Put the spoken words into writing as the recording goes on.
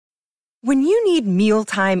When you need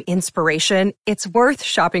mealtime inspiration, it's worth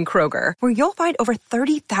shopping Kroger, where you'll find over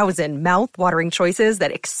 30,000 mouth-watering choices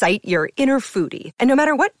that excite your inner foodie. And no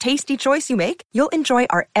matter what tasty choice you make, you'll enjoy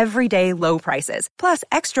our everyday low prices, plus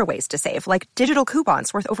extra ways to save, like digital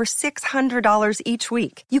coupons worth over $600 each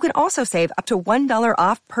week. You can also save up to $1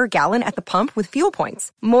 off per gallon at the pump with fuel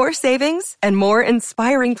points. More savings and more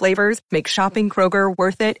inspiring flavors make shopping Kroger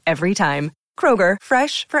worth it every time. Kroger,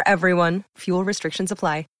 fresh for everyone. Fuel restrictions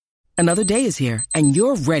apply. Another day is here, and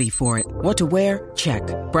you're ready for it. What to wear? Check.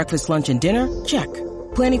 Breakfast, lunch, and dinner? Check.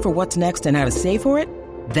 Planning for what's next and how to save for it?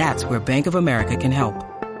 That's where Bank of America can help.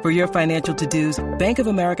 For your financial to-dos, Bank of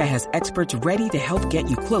America has experts ready to help get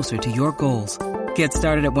you closer to your goals. Get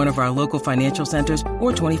started at one of our local financial centers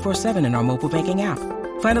or 24/7 in our mobile banking app.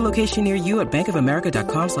 Find a location near you at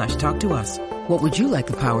bankofamerica.com/talktous. What would you like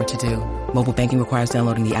the power to do? Mobile banking requires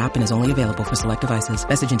downloading the app and is only available for select devices.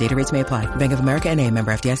 Message and data rates may apply. Bank of America N.A.,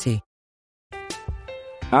 member FDIC.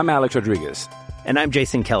 I'm Alex Rodriguez. And I'm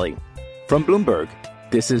Jason Kelly. From Bloomberg,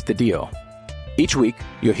 this is The Deal. Each week,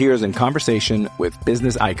 you'll hear us in conversation with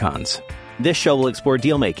business icons. This show will explore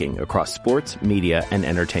deal-making across sports, media, and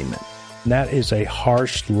entertainment. That is a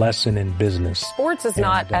harsh lesson in business. Sports is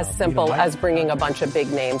not as simple as bringing a bunch of big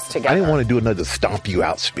names together. I didn't want to do another stomp you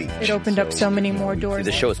out speech. It opened up so many more doors.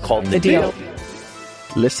 The show is called The Deal.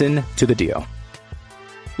 Listen to The Deal.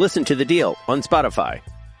 Listen to The Deal on Spotify.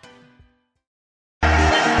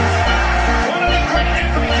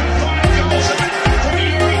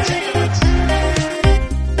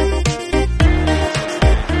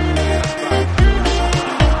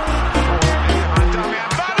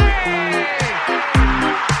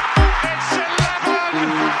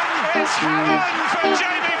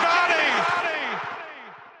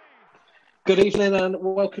 Good evening and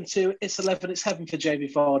welcome to It's 11, It's Heaven for Jamie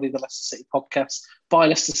Vardy, the Leicester City podcast by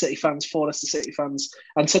Leicester City fans, for Leicester City fans.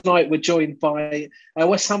 And tonight we're joined by a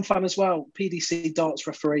West Ham fan as well, PDC darts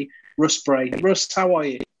referee Russ Bray. Russ, how are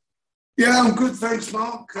you? Yeah, I'm good, thanks,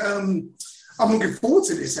 Mark. I'm looking forward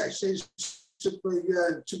to this, actually. It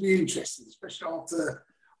should be interesting, especially after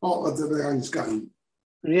today's game.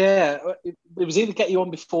 Yeah, it was either get you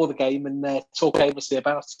on before the game and talk aimlessly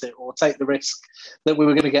about it, or take the risk that we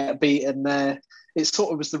were going to get beaten. It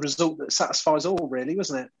sort of was the result that satisfies all, really,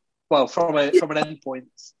 wasn't it? Well, from an end point.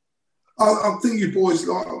 I think you boys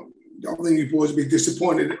will be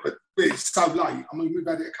disappointed, but it's so late. I mean, we've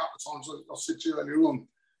had it a couple of times. I said to you earlier on,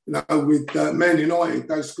 with Man United,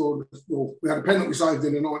 they scored. Well, we had a penalty saved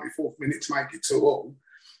in the 94th minute to make it 2-2.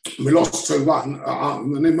 We lost 2-1,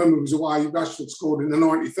 and then when we was away, Rashford scored in the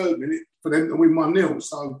 93rd minute for them to win 1-0.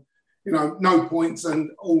 So, no points and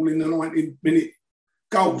all in the 90-minute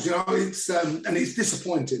goals. It's and it's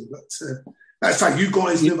disappointing. But that's like you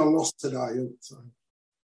guys never lost today. So.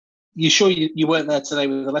 You sure you weren't there today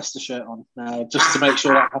with the Leicester shirt on, just to make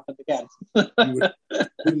sure that happened again?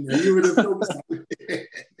 you would have thought so.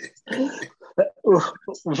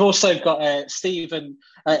 We've also got Steve and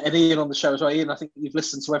Ian on the show as well. Ian, I think you've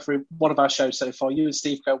listened to every one of our shows so far. You and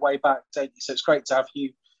Steve go way back, don't you? So it's great to have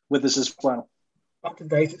you with us as well. Back in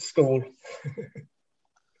days at school.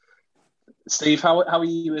 Steve, how are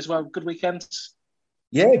you as well? Good weekend?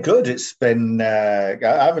 Yeah, good. It's been, I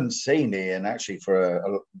haven't seen Ian actually for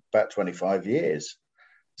about 25 years.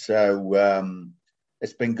 So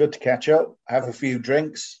it's been good to catch up, have a few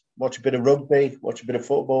drinks, watch a bit of rugby, watch a bit of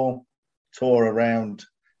football, tour around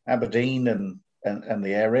Aberdeen and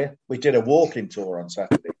the area. We did a walking tour on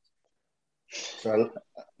Saturday. So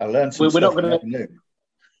I learned some stuff.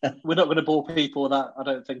 We're not going to bore people with that, I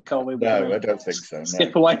don't think, are we? No, I don't think so.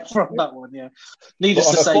 Skip away from that one, yeah.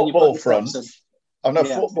 Needless to say, on a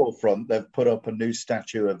football front, they've put up a new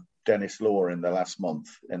statue of Dennis Law in the last month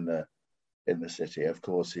in the city. Of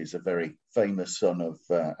course, he's a very famous son of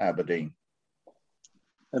Aberdeen.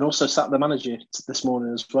 And also sacked the manager this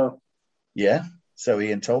morning as well. Yeah, so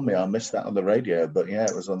Ian told me I missed that on the radio, but yeah,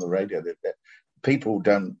 it was on the radio. People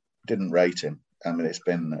didn't rate him. I mean, it's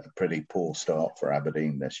been a pretty poor start for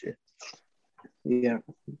Aberdeen this year. Yeah,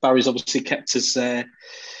 Barry's obviously kept us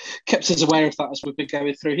aware of that as we've been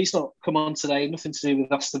going through. He's not come on today. Nothing to do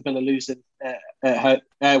with Aston Villa losing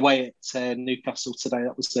away at Newcastle today.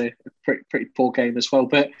 That was a pretty poor game as well.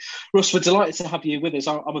 But Russ, we're delighted to have you with us.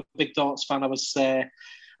 I'm a big darts fan. I was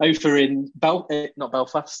over in not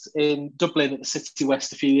Belfast, in Dublin at the City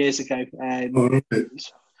West a few years ago.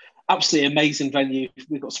 Absolutely amazing venue.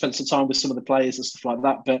 We've got to spend some time with some of the players and stuff like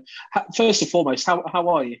that. But first and foremost, how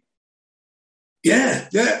are you? Yeah.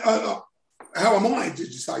 How am I? Did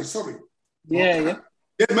you say? Sorry. Yeah.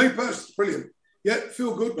 Yeah, me personally, brilliant. Yeah,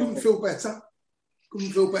 feel good. Couldn't feel better.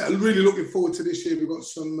 Really looking forward to this year. We've got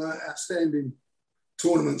some outstanding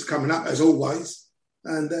tournaments coming up, as always.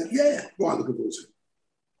 And, right looking forward to it.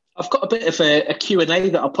 I've got a bit of a Q&A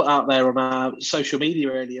that I'll put out there on our social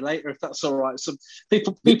media earlier later, if that's all right. Some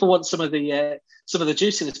people want some of the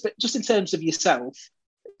juiciness, but just in terms of yourself,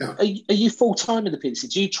 are you full time in the PDC?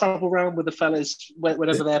 Do you travel around with the fellas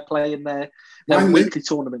whenever they're playing their weekly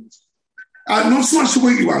tournaments? Not so much the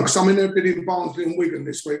weekly one, because I'm in a bit in Barnsley and Wigan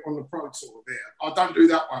this week on the Pro Tour there. I don't do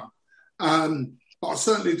that one. But I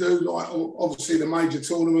certainly do, like, obviously, the major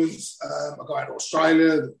tournaments. I go out to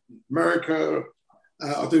Australia, America.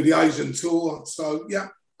 I do the Asian tour. So, yeah,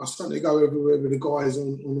 I certainly go everywhere with the guys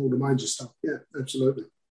on all the major stuff. Yeah, absolutely.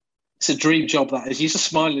 It's a dream job, that is. You're just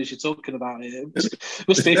smiling as you're talking about it.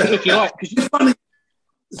 Must be, if you like. It's funny.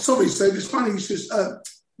 Sorry, Steve. It's funny you should,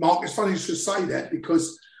 Mark, it's funny you should say that,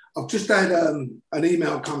 because I've just had an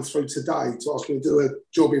email come through today to ask me to do a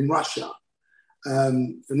job in Russia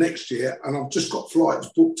for next year, and I've just got flights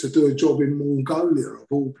booked to do a job in Mongolia, of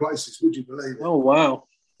all places. Would you believe it? Oh, wow.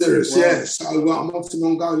 Serious, wow. Yeah. So I'm off to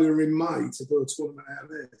Mongolia in May to do a tournament out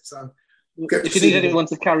there. So if you need anyone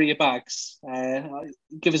to carry your bags,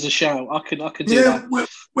 give us a shout. I can do that.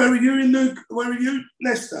 Where are you Where are you,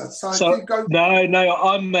 Leicester? So you go... No,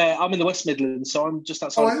 I'm in the West Midlands, so I'm just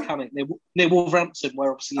outside of Cannock, near Wolverhampton,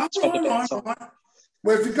 where obviously you spend a bit of time. Right.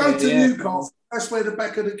 Well, if you go to Newcastle, that's where the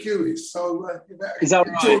back of the queue is. So is that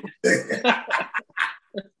right?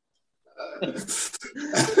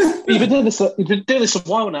 You've been doing this a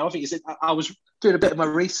while now. I think I was doing a bit of my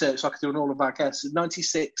research, so I could do an all about guess. In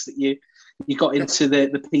 '96 that you got into the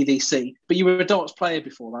PDC, but you were a darts player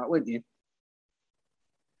before that, weren't you?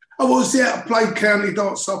 I was, yeah. I played county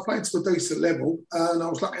darts, so I played to a decent level, and I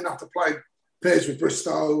was lucky enough to play pairs with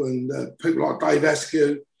Bristow and people like Dave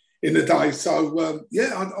Askew in the day. So I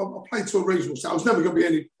played to a reasonable set. I was never going to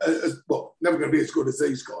be never going to be as good as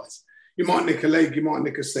these guys. You might nick a leg, you might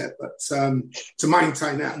nick a set, but to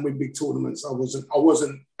maintain that and win big tournaments, I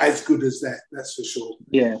wasn't as good as that. That's for sure.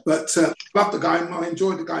 Yeah. But loved the game. I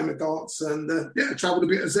enjoyed the game of darts, and I travelled a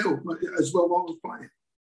bit as well while I was playing.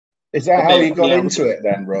 Is that how you got into it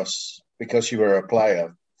then, Russ? Because you were a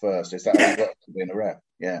player first. Is that how you got to being a ref?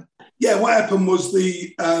 Yeah. Yeah. What happened was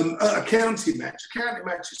a county match. A county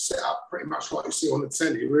match is set up pretty much like you see on the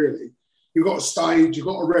telly. Really, you've got a stage, you've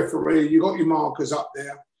got a referee, you've got your markers up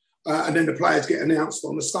there. And then the players get announced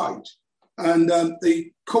on the stage. And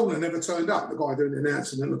the caller never turned up, the guy doing the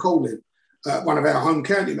announcing and the calling, one of our home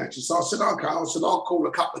county matches. So I said, OK, I'll call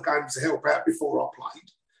a couple of games to help out before I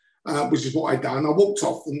played, which is what I'd done. I walked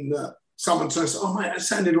off and someone turned and said, oh, mate, that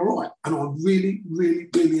sounded all right. And I really, really,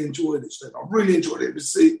 really enjoyed it. I really enjoyed it.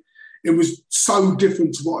 It was so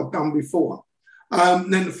different to what I'd done before.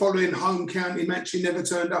 Then the following home county match, he never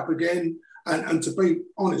turned up again. And to be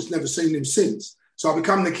honest, never seen him since. So I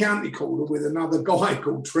become the county caller with another guy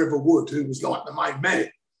called Trevor Wood, who was like the main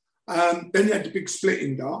man. Then you had the big split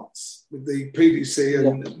in darts with the PDC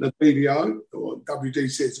and the BDO, or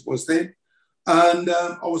WDC as it was then. And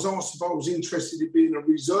I was asked if I was interested in being a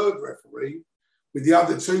reserve referee with the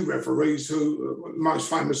other two referees, who most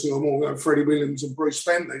famous of them all, Freddie Williams and Bruce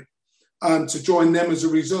Bentley, to join them as a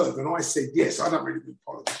reserve. And I said, yes, I don't really do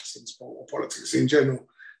politics in sport or politics in general.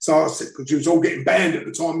 So I said, because you was all getting banned at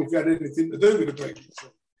the time if you had anything to do with the PDC.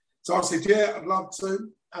 So I said, yeah, I'd love to.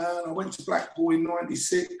 And I went to Blackpool in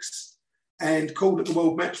 '96 and called at the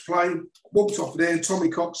World Match Play, walked off there, and Tommy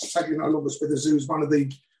Cox, sadly no longer with us, who was one of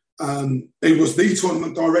the, he was the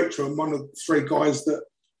tournament director and one of the three guys that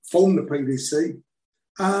formed the PDC.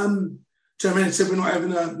 Turned around and said, we're not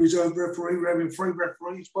having a reserve referee, we're having 3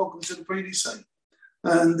 referees, welcome to the PDC.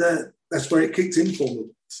 And that's where it kicked in for me.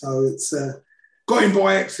 So it's... got in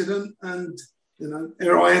by accident, and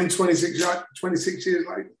here I am 26 years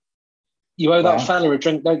later. You owe that fella a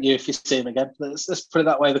drink, don't you, if you see him again? Let's put it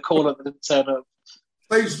that way, the caller that didn't turn up.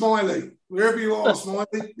 Steve Smiley, wherever you are,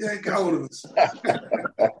 Smiley, get hold of us.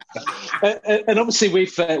 And obviously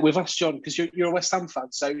we've asked John, because you're a West Ham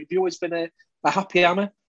fan, so have you always been a happy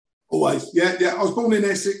hammer? Always, yeah. I was born in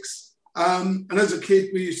Essex, and as a kid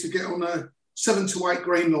we used to get on a 7 to 8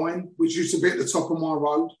 Green Line, which used to be at the top of my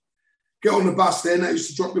road. Get on the bus there, and they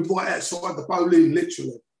used to drop me right outside the Boleyn,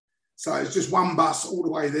 literally. So it's just one bus all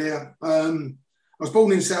the way there. I was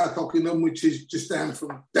born in South Ockenden, which is just down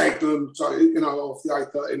from Dagenham, so, off the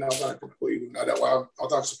A13. I don't even know that way, I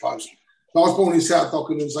don't suppose. But I was born in South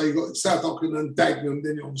Ockenden, so you've got South Ockenden, Dagenham,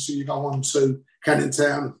 then obviously you go on to Canning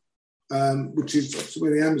Town, which is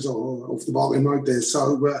where the Hammers are, off the Barking Road there.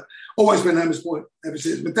 So always been Hammers Point ever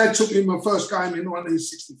since. My dad took me in my first game in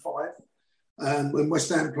 1965. When West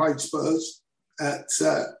Ham played Spurs at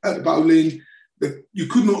the Boleyn, you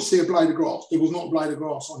could not see a blade of grass. There was not a blade of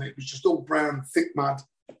grass on it. It was just all brown, thick mud.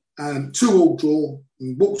 2-2 draw.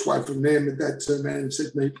 And walked away from there, my dad turned around and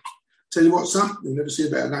said to me, "Tell you what, son, you'll never see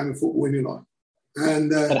a better game of football in your life."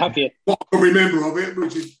 And have you? what I can remember of it,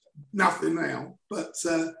 which is nothing now, but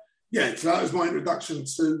so that was my introduction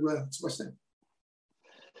to West Ham.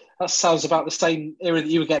 That sounds about the same era that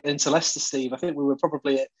you were getting into Leicester, Steve. I think we were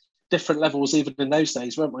probably at different levels even in those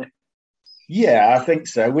days, weren't we? Yeah, I think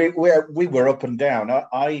so. We were up and down.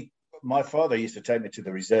 My father used to take me to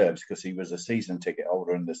the reserves because he was a season ticket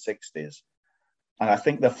holder in the 60s. And I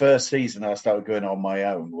think the first season I started going on my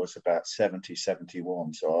own was about 70,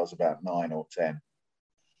 71. So I was about 9 or 10.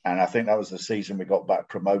 And I think that was the season we got back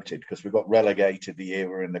promoted because we got relegated the year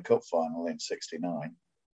we were in the cup final in 69.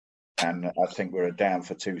 And I think we were down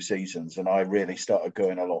for 2 seasons. And I really started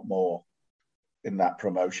going a lot more in that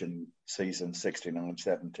promotion season, 69,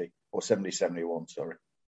 70, or 70, 71, sorry.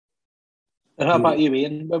 And how about you,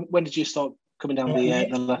 Ian? When did you start coming down the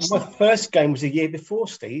Leicester? My first game was a year before,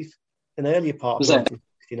 Steve, in the earlier part of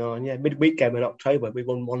 1969. Yeah, midweek game in October. We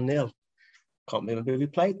won 1-0. Can't remember who we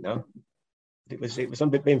played now. It was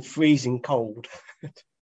been freezing cold.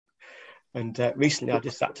 And recently I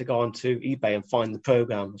just had to go onto eBay and find the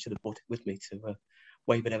programme. I should have brought it with me to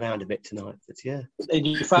wave it around a bit tonight. But yeah. And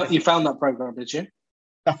you found that programme, did you?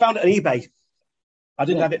 I found it on eBay. I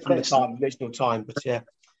didn't have it from the original time, but yeah.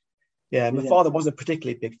 Yeah, my father wasn't a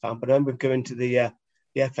particularly big fan, but I remember going to the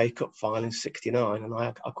FA Cup final in 69 and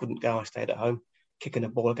I couldn't go. I stayed at home, kicking a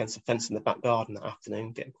ball against the fence in the back garden that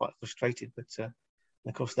afternoon, getting quite frustrated. But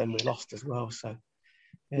of course then we lost as well, so...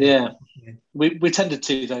 Yeah. We tended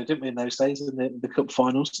to though, didn't we, in those days in the cup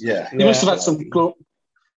finals? Yeah, you must have had some.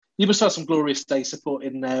 You must have had some glorious days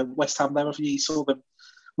supporting West Ham. There, you saw them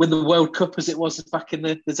win the World Cup as it was back in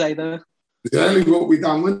the day there. Exactly what we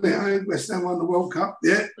done, wasn't it? West Ham won the World Cup.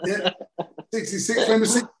 Yeah. 66. Remember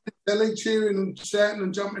 66, cheering and shouting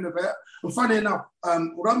and jumping about. And funny enough,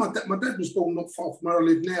 although my dad was born not far from where I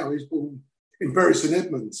live now, he's born in Bury St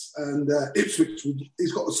Edmunds, and Ipswich,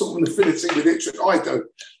 he's got a sort of an affinity with Ipswich. I do,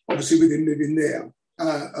 obviously with him living there,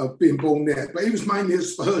 being born there. But he was mainly a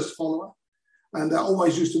Spurs follower, and I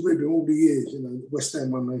always used to rib him all the years. You know, West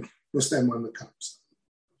Ham won the cups.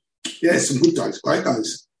 Yeah, some good days, great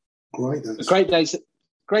days. Great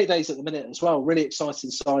days at the minute as well. Really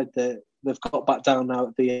exciting side that they've got back down now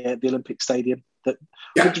at the Olympic Stadium. What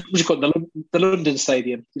do you call it? The London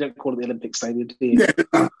Stadium. You don't call it the Olympic Stadium, do you?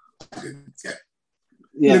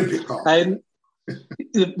 Yeah.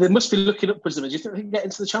 They must be looking upwards of it. Do you think they can get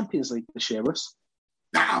into the Champions League this year, Russ?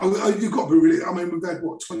 No, you've got to be really... I mean, we've had,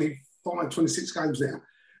 25, 26 games now.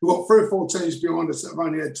 We've got 3 or 4 teams behind us that have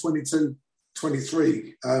only had 22,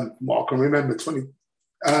 23. What I can remember, 20...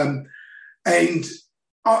 and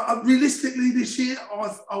realistically this year,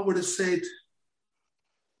 I would have said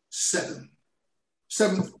 7,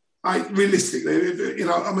 8. Realistically, you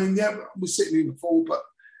know, I mean, yeah, we're sitting in the 4, but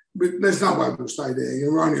there's no way we'll stay there.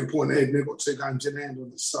 You're only a point ahead, and they've got 2 games in hand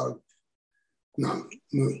on us. So, no.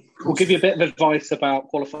 We'll give you a bit of advice about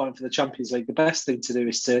qualifying for the Champions League. The best thing to do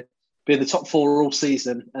is to be in the top 4 all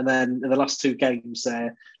season, and then in the last 2 games,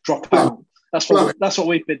 drop out. That's what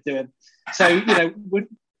we've been doing. So, you know, we're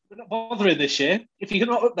not bothering this year. If you're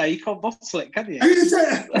not up there, you can't bottle it, can you?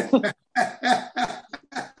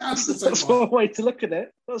 That's one way to look at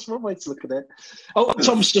it. Oh,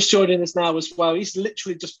 Tom's just joining us now as well. He's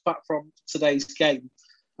literally just back from today's game.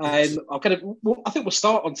 I think we'll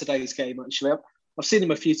start on today's game, actually. I've seen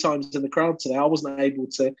him a few times in the crowd today. I wasn't able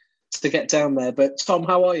to get down there. But, Tom,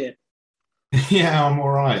 how are you? Yeah, I'm all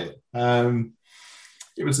right.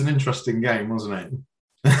 It was an interesting game, wasn't it?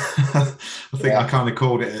 I think I kind of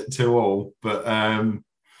called it at 2-2, but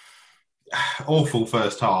awful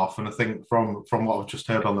first half. And I think from what I've just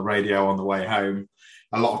heard on the radio on the way home,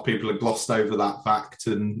 a lot of people have glossed over that fact,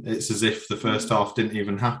 and it's as if the first half didn't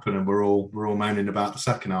even happen, and we're all moaning about the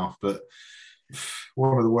second half. But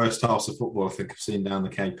one of the worst halves of football I think I've seen down the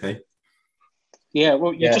KP. Yeah,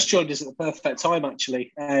 well, you just joined us at the perfect time,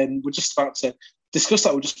 actually, and we're just about to discuss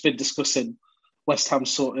that. We've just been discussing West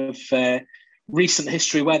Ham's sort of recent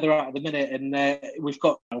history, where they're at the minute, and we've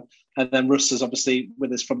got, and then Russ is obviously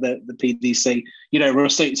with us from the PDC. You know,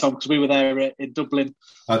 Russ, don't you, Tom, because we were there in Dublin.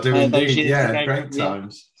 I do indeed, yeah, great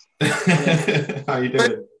times. Yeah. How you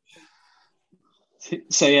doing?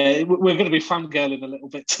 So yeah, we're going to be fangirling a little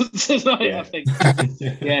bit tonight, I think.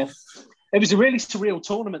 Yeah, it was a really surreal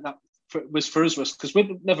tournament that was for us, Russ, because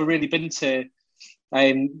we've never really been to.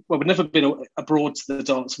 We've never been abroad to the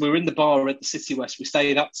dance. We were in the bar at the City West. We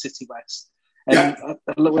stayed at City West. And I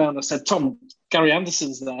looked around and I said, Tom, Gary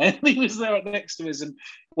Anderson's there. And he was there next to us, and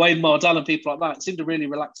Wayne Mardell and people like that. It seemed a really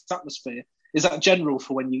relaxed atmosphere. Is that general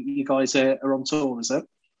for when you guys are on tour, is it?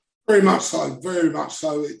 Very much so, very much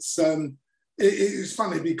so. It's it's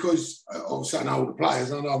funny because obviously I know all the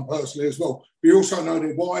players, I know them personally as well. We also know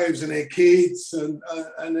their wives and their kids and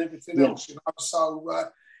everything else, you know. So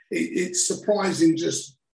it's surprising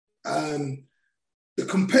just the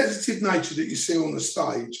competitive nature that you see on the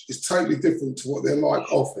stage is totally different to what they're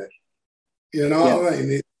like off it. You know what I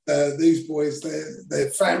mean? These boys,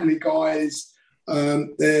 they're family guys.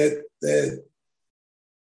 They're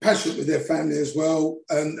passionate with their family as well,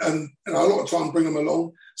 and a lot of time bring them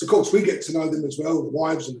along. So of course we get to know them as well, the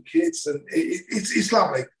wives and the kids, and it's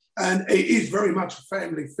lovely, and it is very much a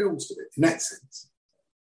family feel to it in that sense.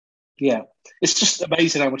 Yeah, it's just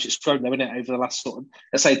amazing how much it's grown, though, isn't it, over the last sort of,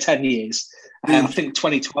 let's say, 10 years. I think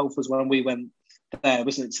 2012 was when we went there,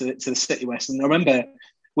 wasn't it, to the City West? And I remember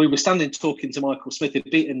we were standing talking to Michael Smith, who'd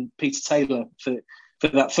beaten Peter Taylor for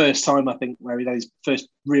that first time, I think, where he had his first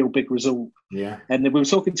real big result. Yeah. And then we were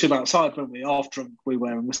talking to him outside, weren't we, after we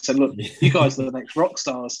were, and we said, look, you guys are the next rock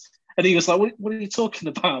stars. And he was like, what are you talking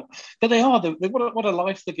about? But they are. What a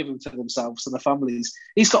life they're giving to themselves and their families.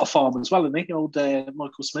 He's got a farm as well, isn't he, old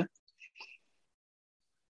Michael Smith?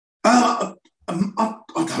 I don't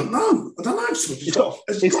know.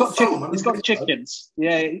 He's got chickens.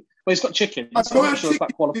 Yeah. Well, he's got chickens. I'm not sure if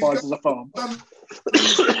that qualifies as a farm.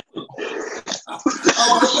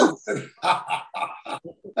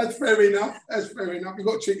 That's fair enough. You've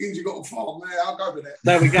got chickens, you've got a farm. There, I'll go with it.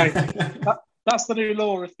 There we go. That's the new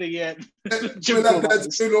law of the... that's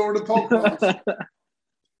the new law of the podcast.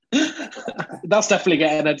 That's definitely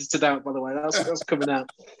getting edited out, by the way. That's coming out.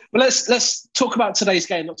 But let's talk about today's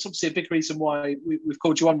game. That's obviously a big reason why we've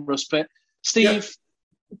called you on, Russ. But Steve,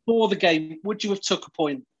 before the game, would you have took a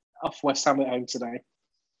point off West Ham at home today?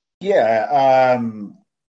 Yeah,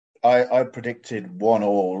 I predicted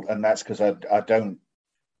 1-1, and that's because I don't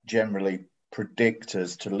generally predict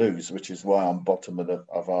us to lose, which is why I'm bottom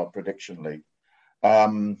of our prediction league.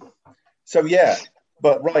 So yeah,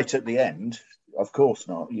 but right at the end, of course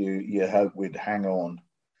not. You hope we'd hang on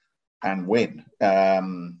and win,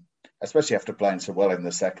 especially after playing so well in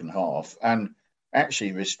the second half and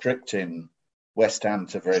actually restricting West Ham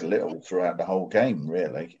to very little throughout the whole game,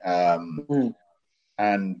 really.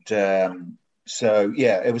 So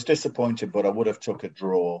yeah, it was disappointing, but I would have took a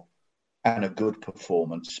draw and a good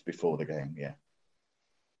performance before the game. Yeah.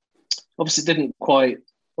 Obviously, it didn't quite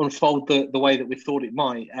unfold the way that we thought it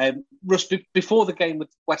might. Russ, before the game with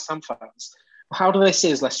West Ham fans, how do they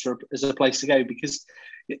see as Leicester as a place to go? Because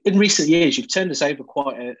in recent years, you've turned us over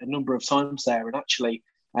quite a number of times there, and actually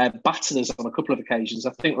battered us on a couple of occasions.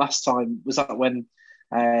 I think last time was that when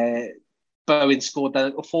Bowen scored,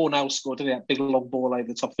 or 4-0 scored, didn't he? That big long ball over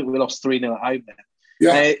the top. I think we lost 3-0 at home there.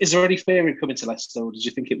 Yeah. Is there any fear in coming to Leicester, or did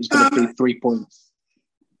you think it was going to be 3 points?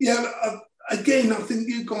 Yeah, again, I think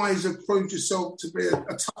you guys have proved yourself to be a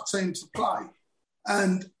tough team to play.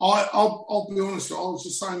 And I'll be honest, I was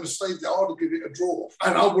the same as Steve. I would have given it a draw,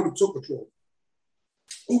 and I would have took a draw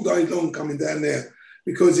all day long coming down there,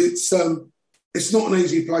 because it's not an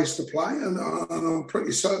easy place to play, and I'm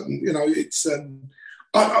pretty certain, you know, it's.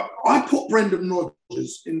 I put Brendan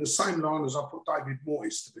Rodgers in the same line as I put David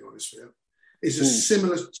Moyes, to be honest with you. It's a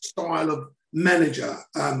similar style of manager,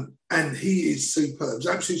 and he is superb. He's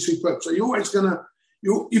absolutely superb. So you're always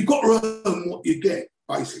you've got to earn what you get,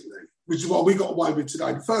 basically, which is what we got away with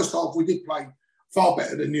today. The first half, we did play far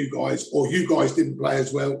better than you guys, or you guys didn't play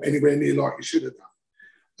as well, anywhere near like you should have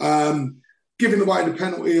done. Giving away the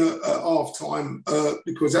penalty at half time,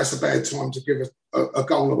 because that's a bad time to give a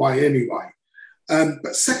goal away anyway.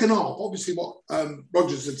 But second half, obviously what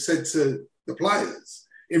Rodgers had said to the players,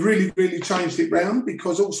 it really, really changed it round,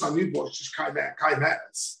 because also you boys just came at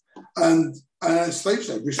us. And as Steve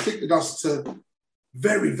said, restricted us to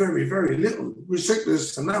very, very, very little, restricted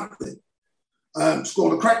us to nothing.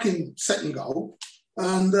 Scored a cracking second goal.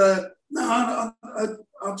 And I'll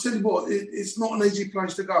tell you what, it's not an easy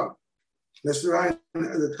place to go. Leicester ain't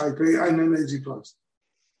the KP, ain't an easy place.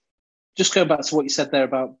 Just going back to what you said there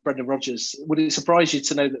about Brendan Rodgers, would it surprise you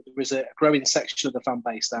to know that there is a growing section of the fan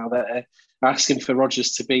base now that are asking for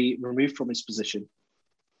Rodgers to be removed from his position?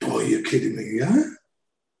 Oh, you're kidding me, yeah?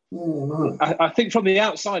 Oh, no. I think from the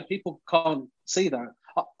outside, people can't see that.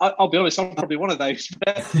 I'll be honest, I'm probably one of those,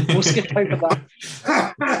 but we'll skip over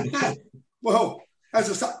that. Well, as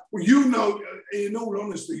I said, you know, in all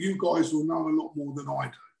honesty, you guys will know a lot more than I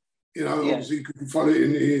do. You know, obviously you can follow it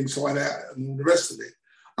in the inside out and all the rest of it.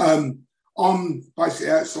 I'm basically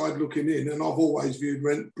outside looking in, and I've always viewed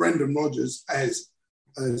Brendan Rodgers as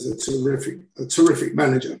a terrific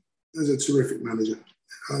manager.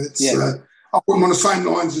 I put him on the same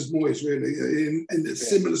lines as Moyes, really, in a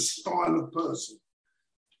similar style of person.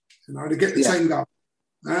 You know, to get the team going.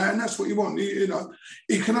 And that's what you want.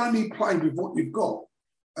 You can only play with what you've got.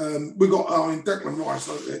 We've got, Declan Rice.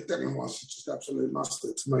 Declan Rice is just absolute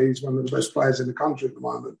mustard to me. He's one of the best players in the country at the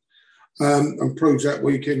moment, and proves that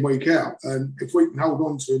week in, week out. And if we can hold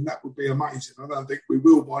on to him, that would be amazing. I don't think we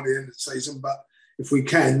will by the end of the season, but if we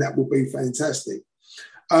can, that would be fantastic.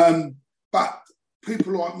 But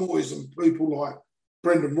people like Moyes and people like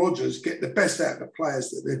Brendan Rodgers get the best out of the players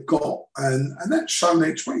that they've got, and that's shown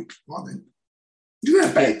each week, I think. You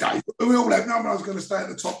have bad days. We all have. No one's going to stay at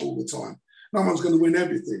the top all the time. No one's going to win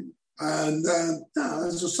everything. And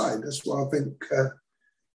as I say, that's why I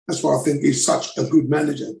think he's such a good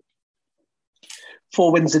manager.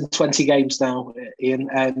 4 wins in 20 games now, Ian.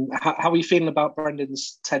 And how are you feeling about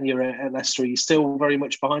Brendan's tenure at Leicester? Are you still very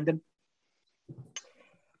much behind him?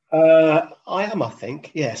 I am, I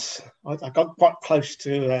think, yes. I got quite close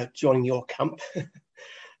to joining your camp.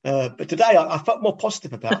 But today, I felt more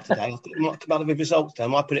positive about today. I think not about the results there.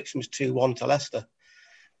 My prediction was 2-1 to Leicester.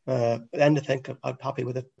 But then I think I'm happy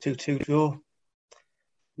with a 2-2 draw.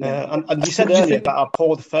 And you said earlier about how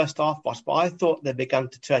poor the first half was, but I thought they began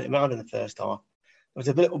to turn it around in the first half. There was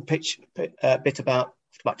a little bit about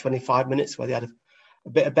 25 minutes where they had a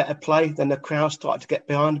bit of better play. Then the crowd started to get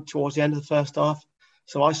behind towards the end of the first half.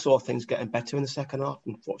 So I saw things getting better in the second half.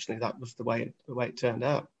 Unfortunately, that was the way it turned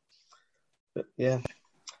out. But yeah.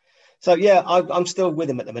 So yeah, I'm still with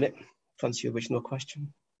him at the minute. To answer your original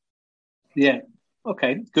question. Yeah.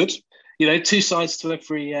 Okay. Good. Two sides to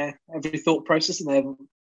every thought process in there.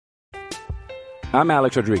 I'm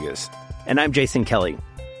Alex Rodriguez. And I'm Jason Kelly.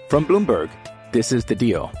 From Bloomberg, this is The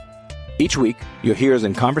Deal. Each week, you'll hear us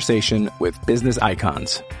in conversation with business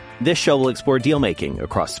icons. This show will explore deal-making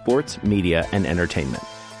across sports, media, and entertainment.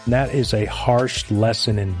 That is a harsh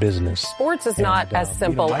lesson in business. Sports is not as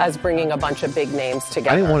simple as bringing a bunch of big names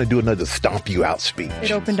together. I didn't want to do another stomp you out speech.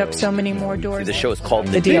 It opened up so many more doors. The show is called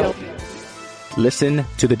The Deal. Listen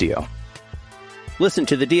to The Deal. Listen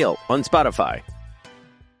to The Deal on Spotify.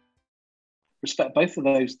 Respect both of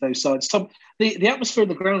those sides. Tom, the atmosphere in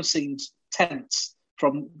the ground seemed tense.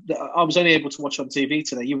 I was only able to watch on TV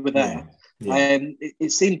today. You were there. Yeah.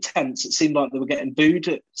 It seemed tense. It seemed like they were getting booed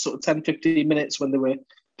at sort of 10, 15 minutes when they were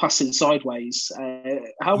passing sideways.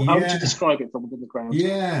 How would you describe it from within the ground?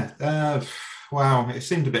 Yeah. Wow. It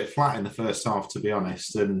seemed a bit flat in the first half, to be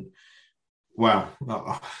honest. And,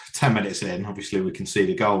 10 minutes in, obviously we can see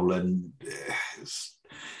the goal, and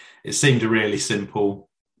it seemed a really simple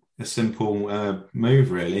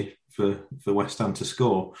move, really, for West Ham to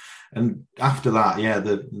score. And after that,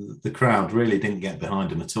 the crowd really didn't get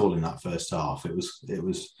behind him at all in that first half. It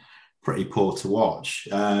was pretty poor to watch.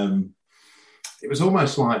 It was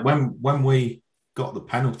almost like when we got the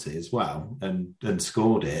penalty as well and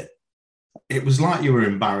scored it, it was like you were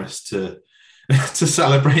embarrassed to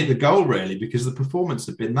celebrate the goal, really, because the performance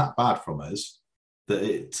had been that bad from us that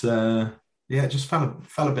it just fell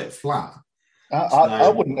a bit flat. I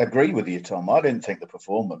wouldn't agree with you, Tom. I didn't think the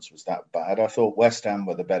performance was that bad. I thought West Ham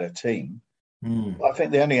were the better team. I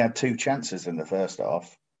think they only had 2 chances in the first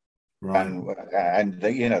half. Right. And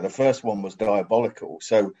the first one was diabolical.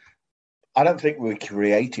 So I don't think we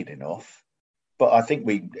created enough, but I think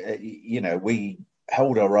we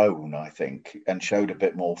held our own, I think, and showed a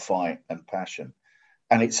bit more fight and passion.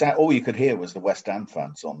 And it's all you could hear was the West Ham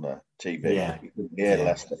fans on the TV. Yeah. You couldn't hear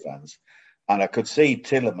Leicester fans. And I could see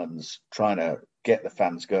Tielemans trying to get the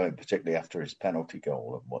fans going, particularly after his penalty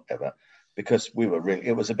goal and whatever, because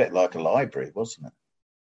it was a bit like a library, wasn't it?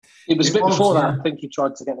 It was a bit before that. I think he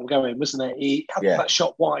tried to get them going, wasn't it? He had that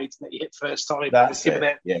shot wide that he hit first time. That's He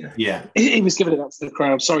was giving it that to the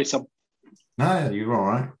crowd. Sorry, Tom. No, you're all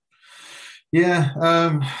right.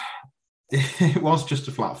 Yeah, it was just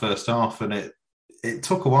a flat first half, and it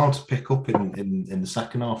took a while to pick up in the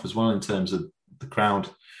second half as well in terms of the crowd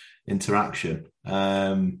interaction.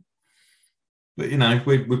 But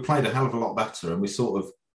we played a hell of a lot better, and we sort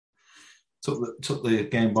of took the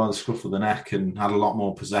game by the scruff of the neck and had a lot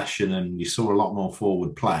more possession, and you saw a lot more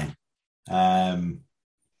forward play. So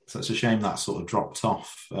it's a shame that sort of dropped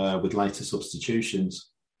off with later substitutions.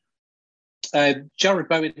 Jared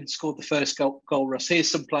Bowen scored the first goal, Russ.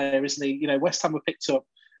 Here's some player, isn't he? West Ham were picked up,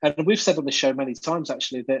 and we've said on the show many times,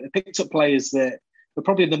 actually, that they picked up players that were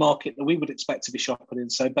probably in the market that we would expect to be shopping in.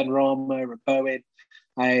 So Ben Rama and Bowen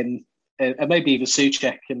and maybe even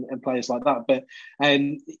Souček and players like that. But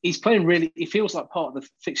he's playing really, he feels like part of the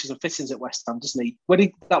fixtures and fittings at West Ham, doesn't he?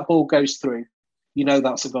 When that ball goes through,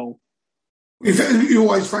 that's a goal. You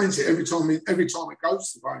always fancy it every time it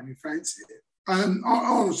goes to Bowen, you fancy it. I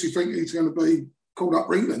honestly think he's going to be called up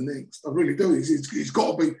for England next. I really do. He's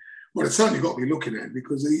got to be, it's certainly got to be looking at him,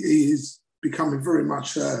 because he is becoming very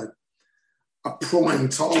much a prime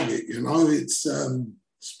target. You know, it's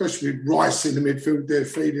especially with Rice in the midfield there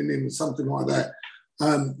feeding him and something like that.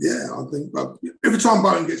 I think every time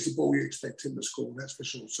Bowen gets the ball, you expect him to score. That's for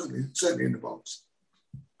sure. Certainly in the box.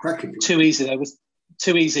 Cracking. Too easy. It was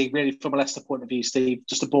too easy, really, from a Leicester point of view, Steve.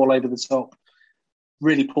 Just a ball over the top.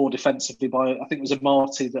 Really poor defensively by, I think it was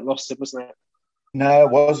Amati that lost it, wasn't it? No, it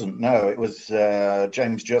wasn't. No, it was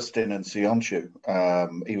James Justin and Sionchu.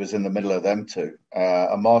 He was in the middle of them two.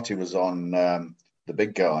 Amati was on the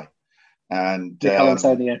big guy. And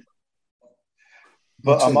Antonio.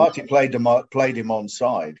 But Amati played him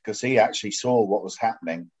onside because he actually saw what was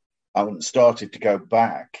happening and started to go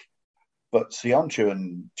back. But Sionchu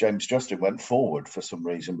and James Justin went forward for some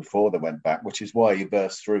reason before they went back, which is why he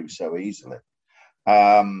burst through so easily.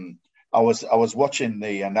 I was watching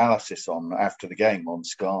the analysis after the game on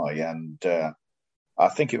Sky, and I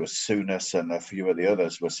think it was Souness and a few of the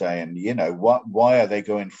others were saying, you know, why are they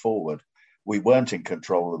going forward? We weren't in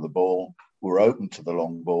control of the ball. We were open to the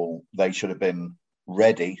long ball. They should have been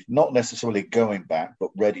ready, not necessarily going back,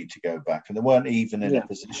 but ready to go back. And they weren't even in a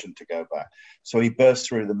position to go back. So he burst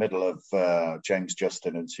through the middle of James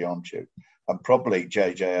Justin and Sionchu. And probably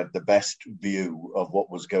JJ had the best view of what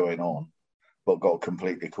was going on, but got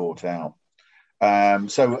completely caught out.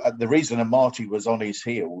 So the reason Amati was on his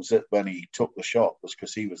heels when he took the shot was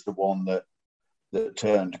because he was the one that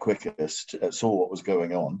turned quickest, saw what was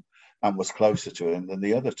going on, and was closer to him than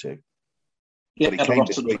the other two. Yeah, he came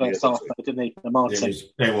to the first half, didn't he? Amati.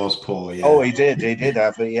 It was poor, yeah. Oh, he did. He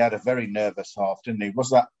had a very nervous half, didn't he? Was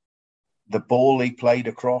that the ball he played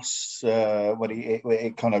across when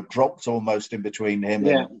it kind of dropped almost in between him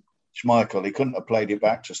and Schmeichel? He couldn't have played it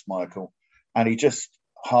back to Schmeichel, and he just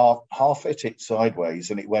half hit it sideways,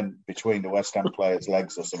 and it went between the West Ham players'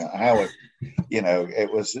 legs or something. How it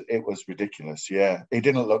was ridiculous. Yeah, he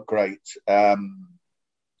didn't look great.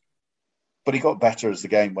 But he got better as the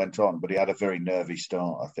game went on, but he had a very nervy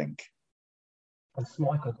start, I think. And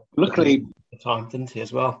Schmeichel luckily the time, didn't he,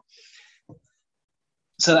 as well?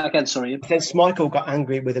 Say that again, sorry. Then Schmeichel got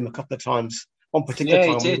angry with him a couple of times. One particular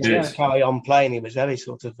time, he did carry on playing. He was very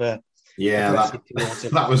sort of that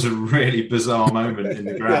was a really bizarre moment in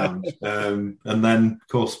the ground. And then, of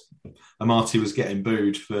course, Amati was getting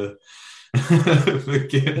booed for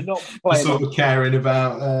sort of caring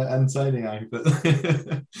about Antonio. But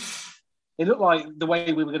it looked like the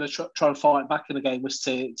way we were going to try and fight back in the game was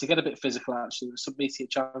to get a bit physical, actually. There were some meatier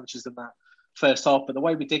challenges in that first half. But the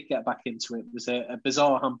way we did get back into it was a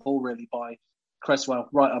bizarre handball, really, by Cresswell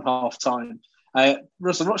right on half-time.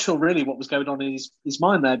 Russ, I'm not sure really what was going on in his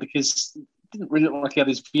mind there, because it didn't really look like he had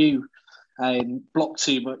his view blocked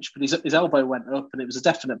too much, but his elbow went up and it was a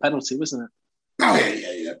definite penalty, wasn't it? Oh,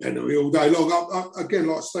 yeah, penalty all day long. Again,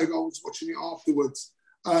 like Steve, I was watching it afterwards,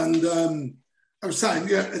 and I was saying,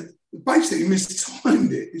 basically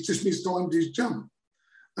mistimed it. He just mistimed his jump.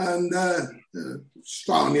 And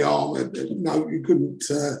straight on the arm, no, you couldn't...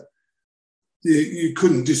 You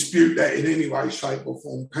couldn't dispute that in any way, shape or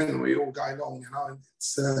form. Penalty all day long, you know.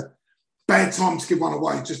 It's bad time to give one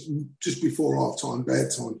away just before half-time,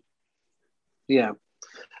 bad time. Yeah.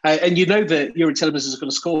 And you know that Youri Tielemans is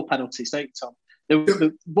going to score penalties, don't you, Tom?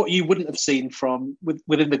 What you wouldn't have seen from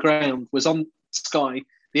within the ground was on Sky,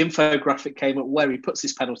 the infographic came up where he puts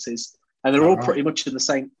his penalties, and they're all pretty much in the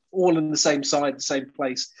same side, the same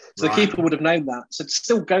place. So the keeper would have known that. So to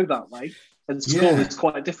still go that way and score is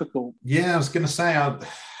quite difficult. Yeah, I was going to say, I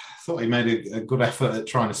thought he made a good effort at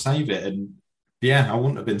trying to save it. And I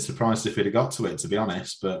wouldn't have been surprised if he'd have got to it, to be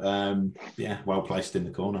honest. But well placed in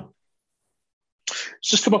the corner. It's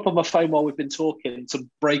just come up on my phone while we've been talking, some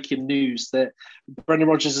breaking news that Brendan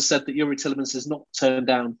Rodgers has said that Youri Tielemans has not turned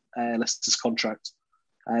down Leicester's contract,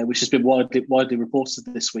 which has been widely reported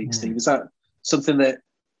this week, Steve. Is that something that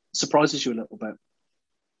surprises you a little bit?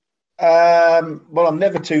 Well, I'm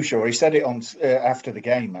never too sure. He said it on after the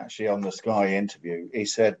game, actually, on the Sky interview. He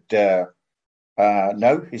said,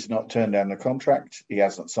 no, he's not turned down the contract. He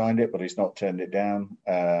hasn't signed it, but he's not turned it down.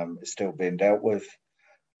 It's still being dealt with.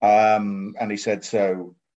 And he said,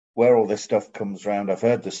 so where all this stuff comes round, I've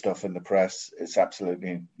heard the stuff in the press. It's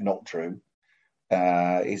absolutely not true.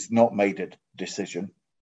 He's not made a decision.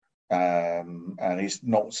 And he's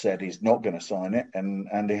not said he's not going to sign it.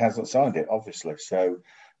 And he hasn't signed it, obviously. So...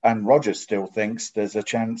 And Rodgers still thinks there's a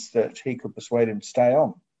chance that he could persuade him to stay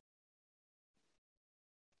on.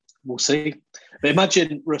 We'll see. But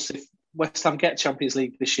imagine, Russ, if West Ham get Champions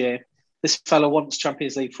League this year, this fella wants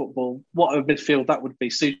Champions League football. What a midfield that would be.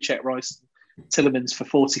 Souček, Rice, Tielemans for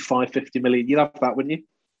 45, 50 million. You'd have that, wouldn't you?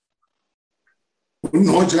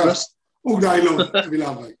 Not just all day long. That'd be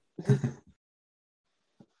lovely. I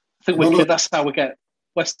think that's how we get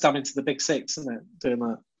West Ham into the Big Six, isn't it? Doing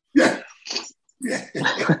that. Yeah.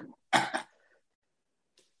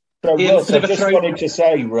 So, Russ, I just wanted to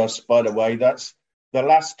say, Russ, by the way, that's the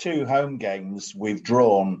last 2 home games we've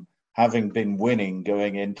drawn, having been winning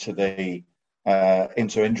going into the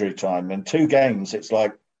into injury time. And 2 games, it's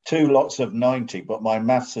like 2 lots of 90, but my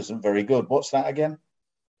maths isn't very good. What's that again?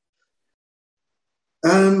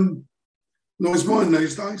 No, it's mine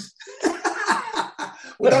these days.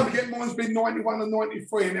 Well, don't forget, mine's been 91 and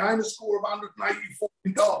 93, and I aim a score of 184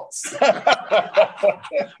 darts.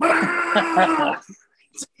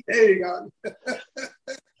 There you go.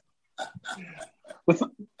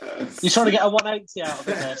 You're trying to get a 180 out of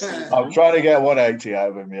it there, Steve. I'm trying to get a 180 out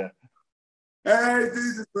of him, yeah. Hey, this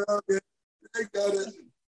is well, yeah. They got it.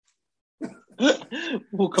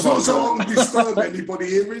 Well, come it's not on, so I can disturb anybody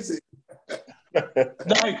here, is it?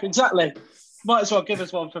 No, exactly. Might as well give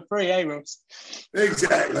us one for free, eh, Ross?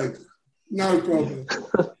 Exactly. No problem.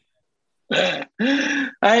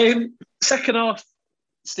 Second half,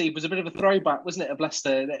 Steve, was a bit of a throwback, wasn't it, of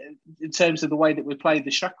Leicester in terms of the way that we played.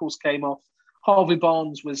 The shackles came off. Harvey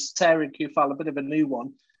Barnes was tearing Kufal, a bit of a new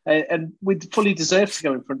one. And we fully deserved to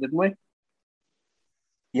go in front, didn't we?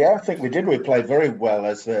 Yeah, I think we did. We played very well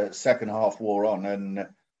as the second half wore on. And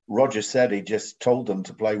Roger said he just told them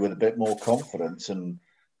to play with a bit more confidence and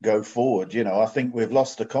go forward. You know, I think we've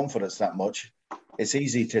lost the confidence that much. It's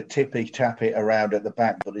easy to tippy-tap it around at the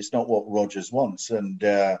back, but it's not what Rodgers wants. And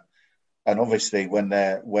obviously when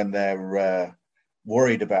they're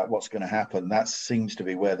worried about what's going to happen, that seems to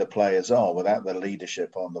be where the players are without the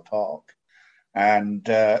leadership on the park. And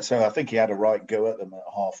so I think he had a right go at them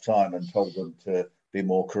at half-time and told them to be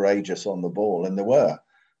more courageous on the ball. And they were.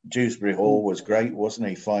 Dewsbury Hall was great, wasn't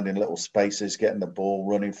he? Finding little spaces, getting the ball,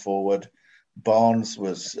 running forward. Barnes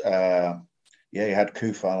was, he had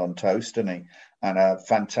Kufal on toast, didn't he? And a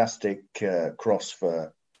fantastic cross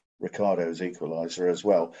for Ricardo's equaliser as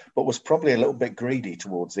well, but was probably a little bit greedy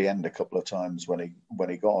towards the end a couple of times when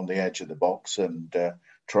he got on the edge of the box and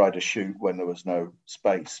tried to shoot when there was no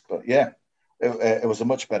space. But yeah, it was a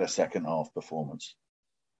much better second half performance.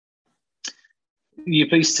 You're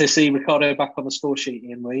pleased to see Ricardo back on the score sheet,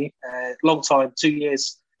 Ian, were you? Long time, 2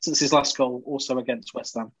 years since his last goal, also against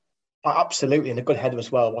West Ham. Absolutely, and a good header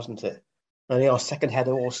as well, wasn't it? Only our second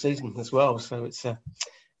header all season as well, so it's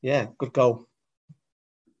good goal.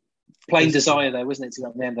 Plain desire there, wasn't it, to get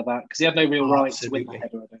on the end of that? Because he had no real right to win the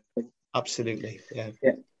header, I don't think. Absolutely, yeah.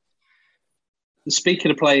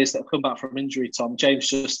 Speaking of players that have come back from injury, Tom, James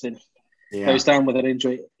Justin goes down with an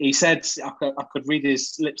injury. He said, I could read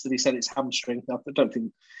his lips that he said it's hamstring. I don't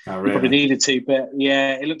think he probably needed to, but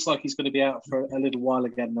yeah, it looks like he's going to be out for a little while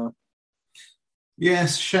again now. Yeah,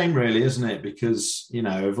 it's a shame, really, isn't it? Because, you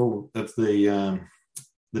know, of all of the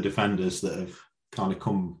defenders that have kind of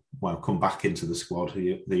come back into the squad,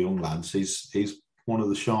 the young lads, he's one of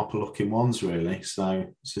the sharper looking ones, really. So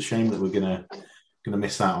it's a shame that we're gonna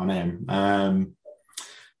miss out on him.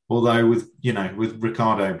 Although with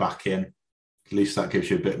Ricardo back in, at least that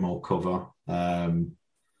gives you a bit more cover. But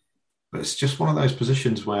it's just one of those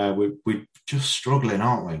positions where we're just struggling,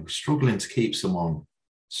 aren't we? We're struggling to keep someone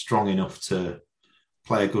strong enough to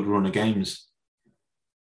play a good run of games.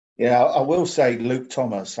 Yeah, I will say Luke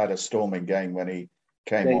Thomas had a storming game when he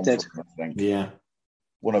came on. I think. Yeah.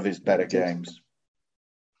 One of his better games.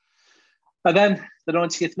 And then the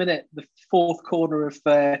 90th minute, the fourth corner of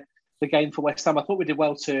the game for West Ham. I thought we did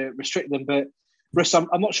well to restrict them, but Russ, I'm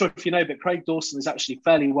not sure if you know, but Craig Dawson is actually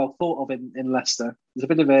fairly well thought of in Leicester. There's a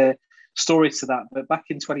bit of a story to that, but back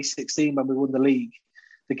in 2016 when we won the league,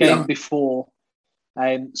 the game before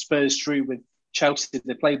Spurs drew with Chelsea,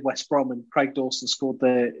 they played West Brom and Craig Dawson scored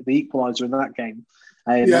the equaliser in that game,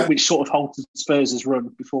 which sort of halted Spurs' run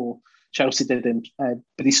before Chelsea did him.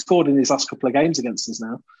 But he scored in his last couple of games against us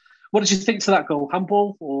now. What did you think to that goal?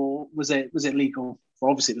 Handball, or was it legal?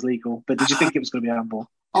 Well, obviously it was legal, but did you think it was going to be handball?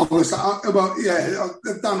 I've done all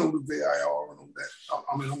the VAR and all that.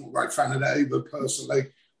 I mean, I'm not a great fan of that either, personally.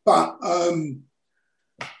 But,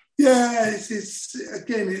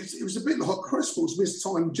 it was a bit like Cresswell's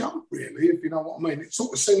mistimed jump, really, if you know what I mean. It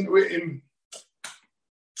sort of seemed to hit him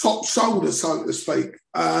top shoulder, so to speak.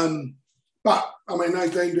 But, I mean, they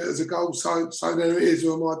deemed it as a goal, so there it is.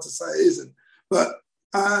 Who am I to say it isn't? But,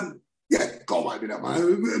 got away with that,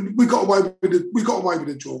 man. We got away with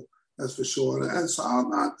the draw, that's for sure. And so,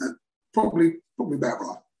 probably about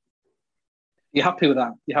right. You're happy with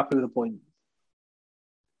that? You're happy with the point?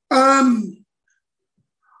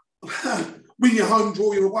 Win your home,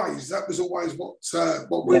 draw your away. That was always what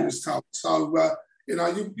we was told. So You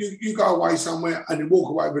know, you go away somewhere and you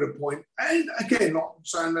walk away with a point. And again, like I'm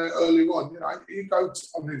saying earlier on, you know, you go to,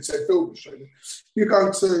 I mean, say Filbert Street, you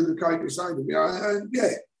go to the KP Stadium, you know, and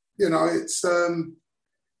yeah, you know, it's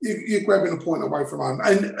you're grabbing a point away from home,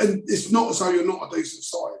 and it's not as though you're not a decent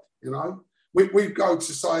side, you know. We go to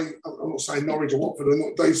say, I'm not saying Norwich or Watford are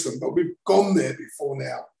not decent, but we've gone there before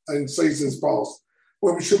now in seasons past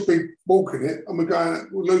where we should be walking it, and we're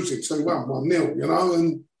losing 2-1, 1-0, you know,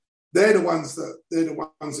 and they're the ones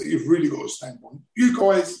that you've really got to stand on. You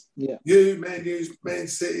guys, you, Man U's, Man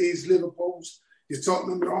City's, Liverpool's, your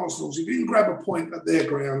Tottenham, your Arsenal's, if you can grab a point at their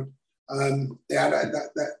ground,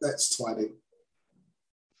 that's tidy.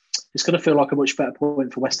 It's going to feel like a much better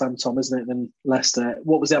point for West Ham, Tom, isn't it, than Leicester?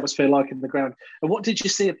 What was the atmosphere like in the ground? And what did you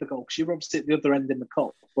see of the goal? Because you were obviously at the other end in the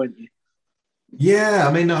Kop, weren't you? Yeah,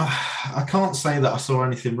 I mean, I can't say that I saw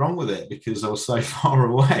anything wrong with it because I was so far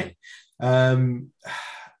away.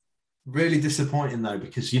 Really disappointing, though,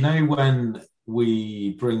 because, you know, when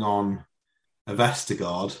we bring on a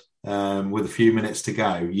Vestergaard with a few minutes to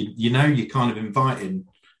go, you know you're kind of inviting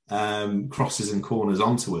crosses and corners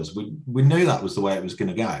onto us. We knew that was the way it was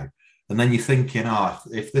going to go. And then you're thinking,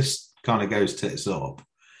 if this kind of goes tits up,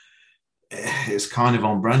 it's kind of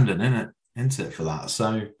on Brendan, isn't it, for that?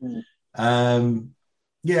 So,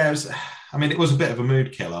 yeah, it was a bit of a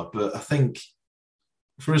mood killer, but I think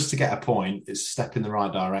for us to get a point, it's a step in the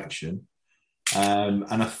right direction. And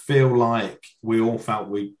I feel like we all felt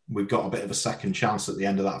we got a bit of a second chance at the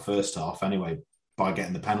end of that first half anyway, by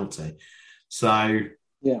getting the penalty. So,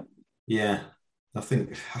 yeah, I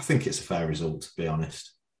think it's a fair result, to be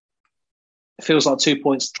honest. It feels like 2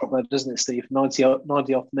 points drop there, doesn't it, Steve?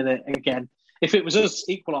 90th minute again. If it was us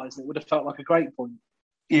equalising, it would have felt like a great point.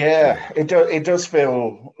 Yeah, it does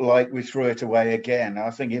feel like we threw it away again.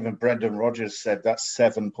 I think even Brendan Rodgers said that's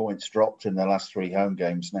 7 points dropped in the last 3 home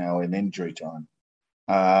games now in injury time,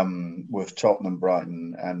 with Tottenham,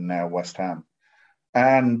 Brighton, and now West Ham.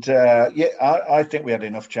 And I think we had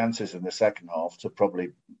enough chances in the second half to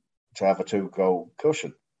have a 2-goal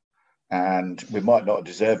cushion. And we might not have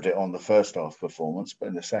deserved it on the first half performance, but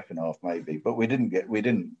in the second half maybe. But we didn't get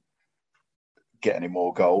any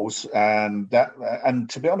more goals. And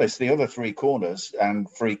to be honest, the other 3 corners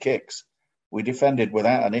and free kicks, we defended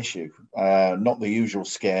without an issue. Not the usual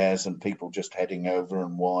scares and people just heading over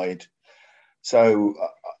and wide. So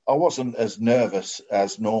I wasn't as nervous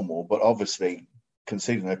as normal, but obviously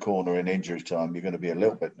conceding a corner in injury time, you're going to be a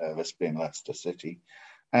little bit nervous being Leicester City.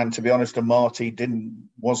 And to be honest, Amati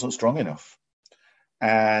wasn't strong enough.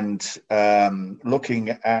 And looking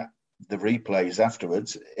at the replays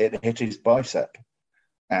afterwards, it hit his bicep.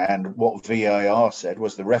 And what VAR said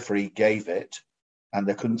was the referee gave it, and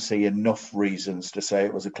they couldn't see enough reasons to say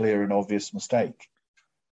it was a clear and obvious mistake.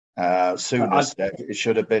 Souness said it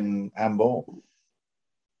should have been handball.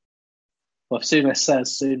 Well, Souness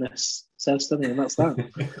says, doesn't he? And that's that.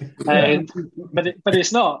 But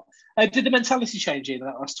it's not. Did the mentality change in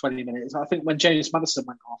that last 20 minutes? I think when James Maddison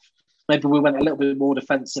went off, maybe we went a little bit more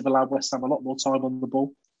defensive, allowed West Ham a lot more time on the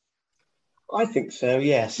ball. I think so,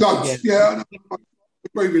 yes. Yeah. I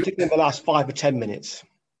agree with in the last 5 or 10 minutes,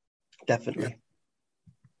 definitely. Yeah.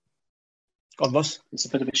 God, Ross. It's a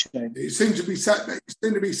bit of a shame. It seemed to be sat back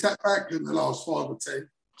in the last 5 or 10. It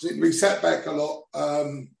seemed to be sat back a lot,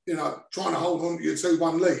 trying to hold on to your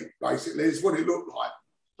 2-1 lead, basically, is what it looked like.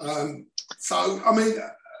 So, I mean,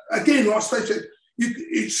 again, like I said,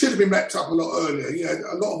 it should have been wrapped up a lot earlier. You had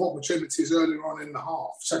a lot of opportunities earlier on in the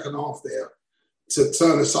second half there, to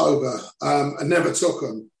turn us over, and never took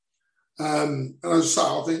them. And as I say,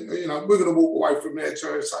 I think, we're going to walk away from there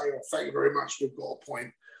to say, thank you very much, we've got a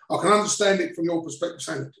point. I can understand it from your perspective,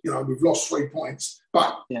 saying, we've lost 3 points,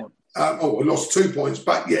 but we lost 2 points,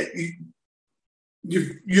 but yeah,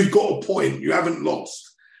 you've got a point, you haven't lost.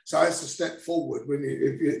 So that's a step forward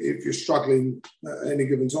if you're struggling at any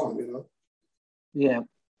given time, Yeah.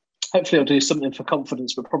 Hopefully it'll do something for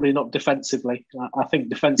confidence, but probably not defensively. I think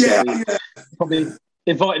defensively, probably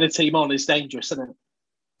inviting a team on is dangerous, isn't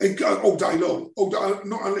it? All day long.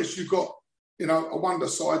 Not unless you've got, a wonder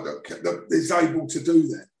side that is able to do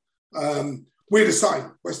that. We're the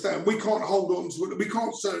same, West Ham. We can't hold on to it. We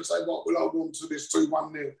can't say, we'll hold on to this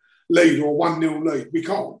 2-1 lead or 1-0 lead. We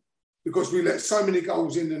can't, because we let so many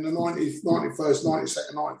goals in the 90th, 91st,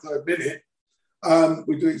 92nd, 93rd minute.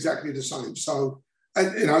 We do exactly the same. So,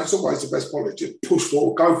 and, it's always the best policy to push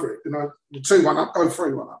forward, go for it. 2-1 up, go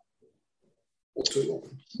 3-1 up. Or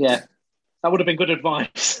 2-1. Yeah, that would have been good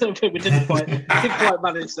advice. We didn't quite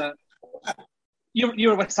manage that.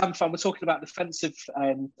 You're a West Ham fan. We're talking about defensive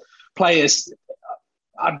players.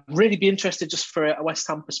 I'd really be interested just for a West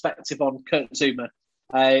Ham perspective on Kurt Zouma.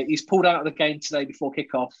 He's pulled out of the game today before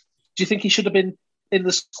kickoff. Do you think he should have been in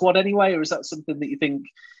the squad anyway, or is that something that you think,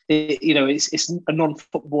 it's a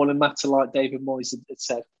non-footballing matter like David Moyes had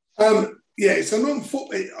said? Yeah, it's a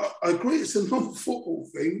non-football. I agree, it's a non-football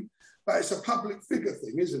thing, but it's a public figure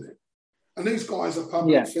thing, isn't it? And these guys are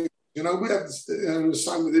public figures. We have the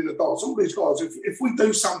same within the Darts. All these guys, if we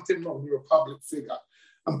do something wrong, you're a public figure.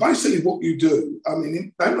 And basically what you do, I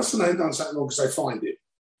mean, they must have done something wrong because they find it.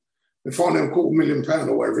 They find them £250,000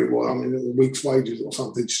 or whatever it was, I mean, a week's wages or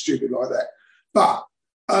something stupid like that. But,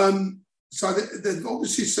 so they've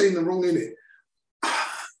obviously seen the wrong in it.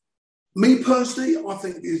 Me personally, I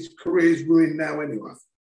think his career is ruined now anyway.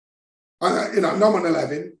 No one will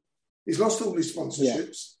have him. He's lost all his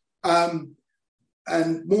sponsorships. And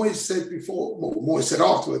Moyes said Moyes said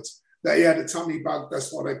afterwards that he had a tummy bug,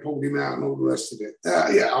 that's why they pulled him out and all the rest of it.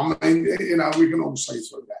 I mean, we can all say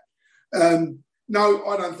through that. No,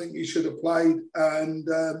 I don't think he should have played. And,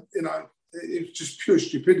 it's just pure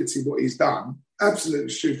stupidity what he's done. Absolutely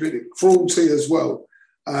stupidity. Cruelty as well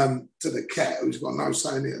to the cat, who's got no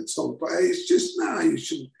say in it at all. But it's just, you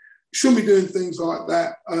shouldn't be doing things like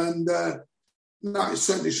that. And, no, it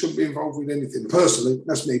certainly shouldn't be involved with anything. Personally,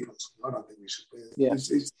 that's me personally. I don't think he should be. Yeah.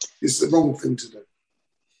 It's the wrong thing to do.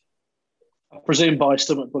 I presume by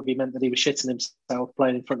stomach bug he meant that he was shitting himself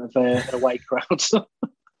playing in front of an away crowd.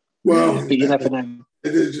 Well, but you never know.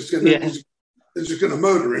 They're just going to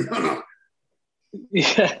murder him, aren't they?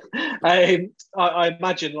 Yeah, I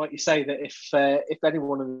imagine, like you say, that if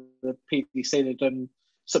anyone in the PDC had done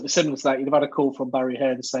something similar to that, you'd have had a call from Barry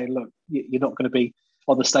Hearn saying, "Look, you're not going to be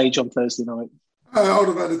on the stage on Thursday night." I would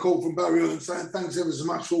have had a call from Barry Hearn saying, "Thanks ever so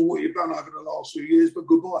much for what you've done over the last few years, but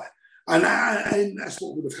goodbye." And that's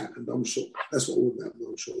what would have happened, I'm sure. That's what would have happened,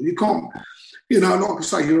 I'm sure. You can't, like I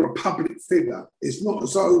say, you're a public figure. It's not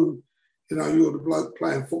as though, you're the bloke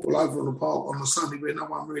playing football over on the park on a Sunday where no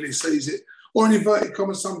one really sees it. Or in inverted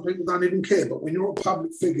commas, some people don't even care. But when you're a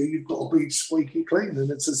public figure, you've got to be squeaky clean,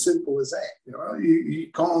 and it's as simple as that.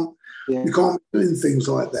 You can't be doing things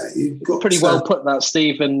like that. You've got pretty well put that,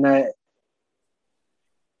 Stephen.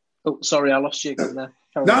 Sorry, I lost you again there.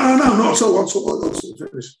 No, not at all. I'll sort of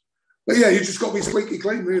finish. But yeah, you just got to be squeaky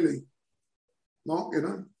clean, really, Mark.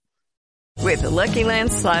 With the Lucky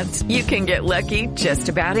Land Slots, you can get lucky just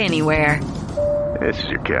about anywhere. This is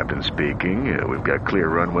your captain speaking. We've got clear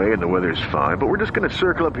runway and the weather's fine, but we're just going to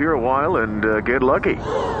circle up here a while and get lucky.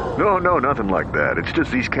 No, nothing like that. It's just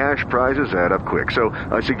these cash prizes add up quick. So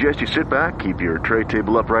I suggest you sit back, keep your tray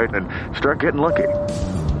table upright, and start getting lucky.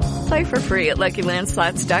 Play for free at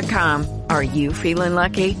LuckyLandSlots.com. Are you feeling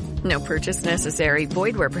lucky? No purchase necessary.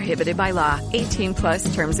 Void where prohibited by law.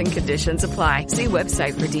 18+ terms and conditions apply. See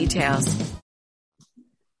website for details.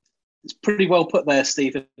 It's pretty well put there,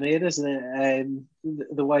 Stephen, isn't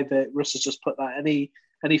it? The way that Russ has just put that.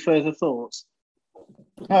 Any further thoughts?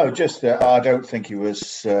 No, just I don't think he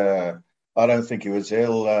was. I don't think he was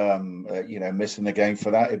ill. Missing the game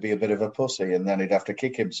for that, he'd be a bit of a pussy, and then he'd have to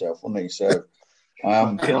kick himself, wouldn't he? So. Here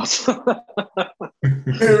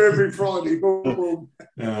every Friday. Boom, boom.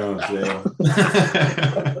 Oh, dear.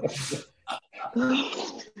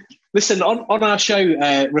 Listen, on our show,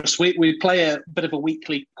 Russ, we play a bit of a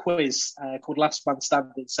weekly quiz called Last Man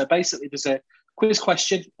Standing. So basically, there's a quiz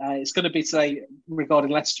question. It's going to be today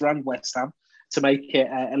regarding Leicester and West Ham to make it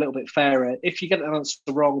a little bit fairer. If you get an answer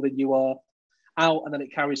wrong, then you are out, and then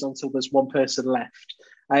it carries on until there's one person left.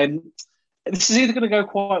 This is either going to go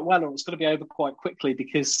quite well or it's going to be over quite quickly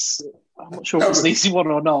because I'm not sure if it's an easy one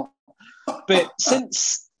or not. But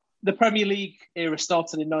since the Premier League era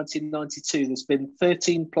started in 1992, there's been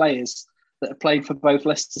 13 players that have played for both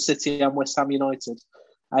Leicester City and West Ham United.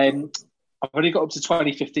 I've only got up to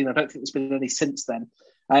 2015. I don't think there's been any since then.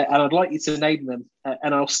 And I'd like you to name them.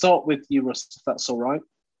 And I'll start with you, Russ, if that's all right.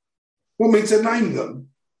 Want me to name them?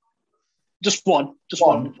 Just one. Just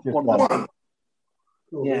one. Oh,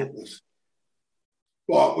 yeah.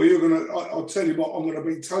 Right, well, I'll tell you what, I'm going to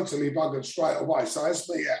be totally buggered straight away. So that's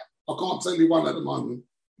me out. I can't tell you one at the moment.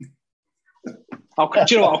 Do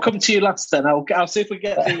you know what? I'll come to you last then. I'll see if we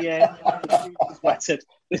get the wetted.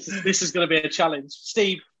 This is going to be a challenge.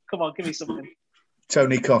 Steve, come on, give me something.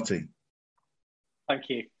 Tony Cottee. Thank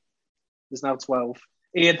you. There's now 12.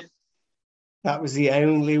 Ian? That was the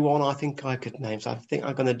only one I think I could name. So I think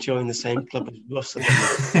I'm going to join the same club as Russell.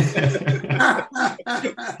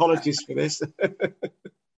 Apologies for this.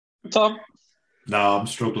 Tom? No, I'm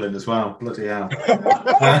struggling as well. Bloody hell.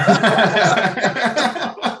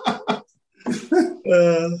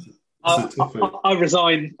 I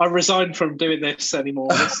resign. I resign from doing this anymore.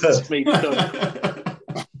 This is me done.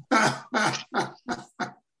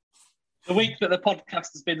 the week that the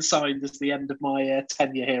podcast has been signed is the end of my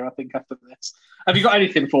tenure here, I think, after this. Have you got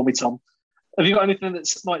anything for me, Tom? Have you got anything that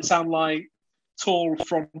might sound like tall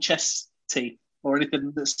Franceschi or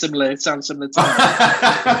anything that's similar, sounds similar to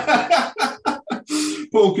that?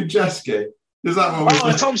 Paul Konchesky. Is that what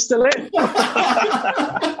we're Tom's still in.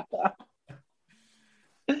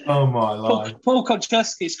 Oh, my life. Paul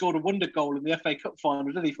Konchesky scored a wonder goal in the FA Cup final,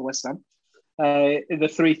 didn't he, for West Ham? In the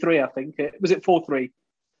 3-3, I think. Was it 4-3?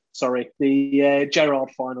 Sorry, the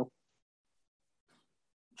Gerrard final.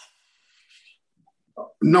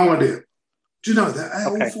 No idea. Do you know that?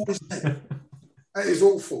 How awful is that? That is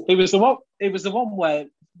awful. It was the one where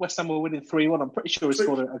West Ham were winning 3-1. I'm pretty sure he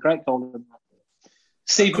scored a great goal in that.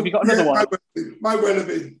 Steve, have you got another one? Might well have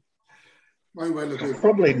been.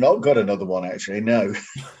 Probably not got another one, actually, no.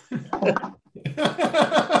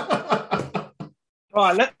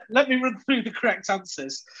 Right, let me run through the correct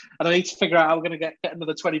answers. And I need to figure out how we're going to get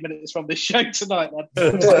another 20 minutes from this show tonight.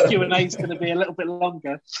 Then. The Q&A is going to be a little bit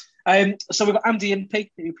longer. So we've got Andy Impey,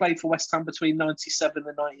 who played for West Ham between 97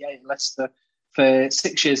 and 98 in Leicester for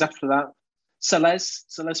 6 years after that. Celez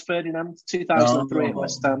Ferdinand, 2003 at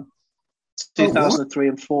West Ham, 2003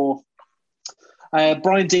 and 4.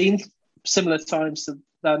 Brian Deane, similar times to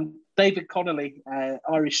them. David Connolly,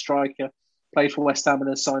 Irish striker, played for West Ham and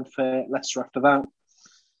then signed for Leicester after that.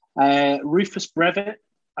 Rufus Brevitt,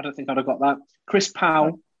 I don't think I'd have got that. Chris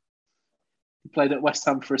Powell, who played at West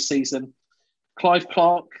Ham for a season. Clive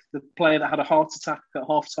Clark, the player that had a heart attack at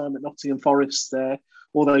half-time at Nottingham Forest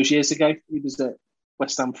all those years ago. He was at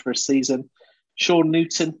West Ham for a season. Sean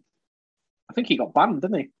Newton, I think he got banned,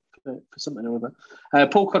 didn't he, for something or other.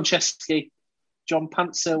 Paul Konchesky, John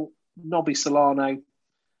Pantsill, Nobby Solano,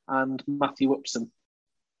 and Matthew Upson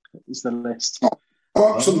is the list.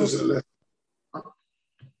 Upson was a list.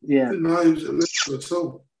 Yeah. I didn't know he was a list at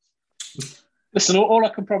all. Listen, all I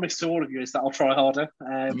can promise to all of you is that I'll try harder.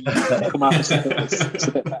 Come out with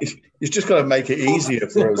a bit better. You've just got to make it easier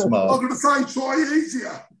for us, Mark. I'm going to say try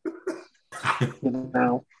easier.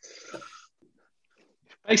 Now,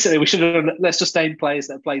 basically, we should have let's just name players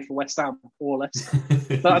that have played for West Ham or Leicester.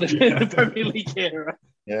 That would have been the Premier League era.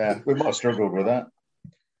 Yeah, we might have struggled with that.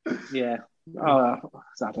 Yeah. I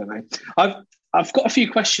don't know. I've got a few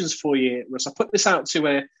questions for you, Russ. I put this out to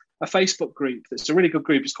a Facebook group that's a really good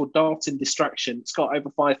group. It's called Dart in Distraction. It's got over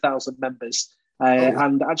 5,000 members.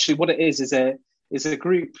 And actually what it is a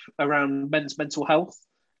group around men's mental health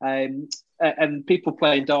and people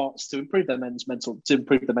playing darts to improve their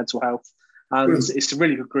mental health. And it's a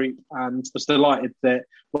really good group. And I was delighted that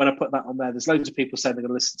when I put that on there, there's loads of people saying they're going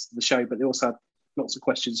to listen to the show, but they also had lots of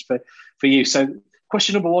questions for you. So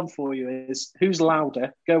question number one for you is, who's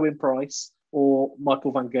louder, Gerwyn Price or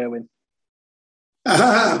Michael van Gerwen?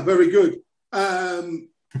 Very good.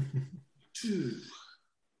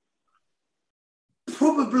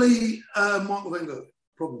 Probably Michael van Gerwen.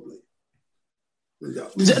 Probably.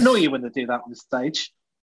 Does it annoy you when they do that on the stage?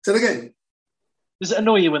 Say it again. Does it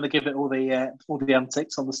annoy you when they give it all the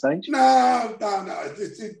antics on the stage? No.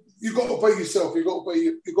 You've got to be yourself. You've got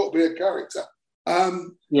to be a character.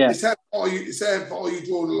 It's how far you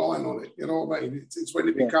draw the line on it. You know what I mean? It's when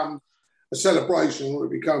it becomes a celebration or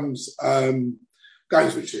it becomes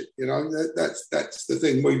gamesmanship. You know, that's the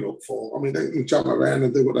thing we look for. I mean, they can jump around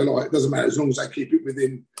and do what they like. It doesn't matter as long as they keep it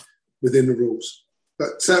within the rules.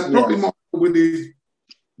 But probably Michael with his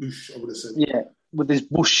whoosh, I would have said. Yeah, with his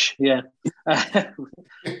whoosh. Yeah. On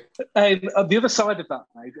the other side of that,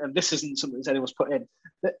 though, and this isn't something that anyone's put in,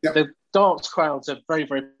 the darts crowds are very,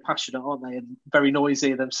 very passionate, aren't they, and very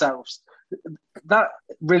noisy themselves. That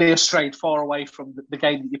really has strayed far away from the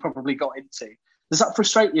game that you probably got into. Does that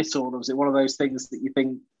frustrate you at all, or is it one of those things that you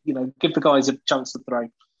think, give the guys a chance to throw?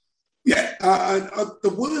 Yeah,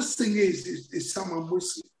 the worst thing is someone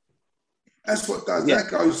whistling. That's what does. Yeah. That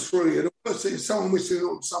goes through you. The worst thing is someone whistling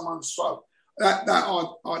on someone's throat. That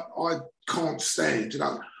I can't stand.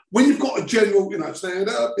 When you've got a general, stand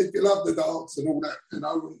up if you love the darts and all that,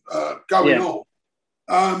 going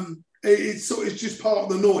on. It's just part of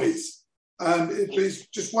the noise. If it's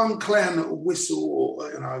just one clown that will whistle,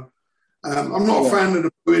 or I'm not a fan of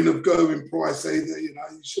the booing of Gerwyn Price either. You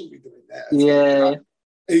shouldn't be doing that.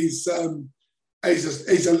 He's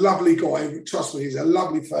a lovely guy. Trust me, he's a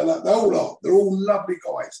lovely fella. They all are. They're all lovely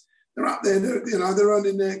guys. They're up there. They're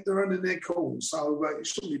earning their calls. So you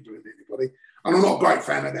shouldn't be doing anybody. And I'm not a great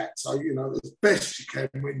fan of that. So as best you can,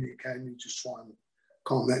 when you can, you just try and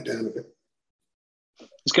calm that down a bit.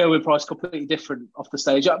 Is Gerwyn Price completely different off the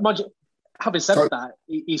stage? Having said that,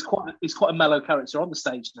 he's quite a mellow character on the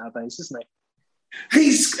stage nowadays, isn't he?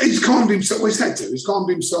 He's calmed himself. Well, he's had to. He's calmed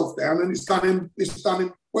himself down, and it's done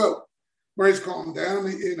him well. where he's calmed down.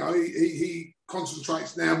 He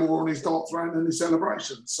concentrates now more on his dart throwing and his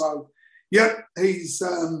celebrations. So, yeah, he's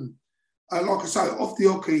like I say, off the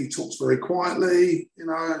hockey, he talks very quietly. He's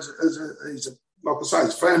like I say,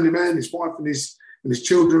 he's a family man. His wife and his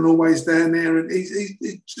children are always down there, and he's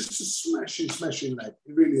just a smashing lad.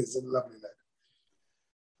 He really is a lovely lad.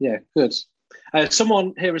 Yeah, good.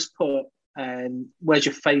 Someone here has put, where's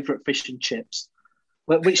your favourite fish and chips?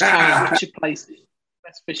 Which town, which place,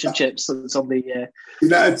 best fish and chips that's on the...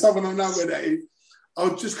 someone I know where that is.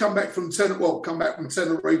 I've just come back from Tenerife sort of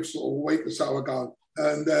a week or so ago,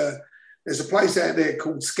 and there's a place out there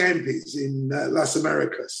called Scampi's in Las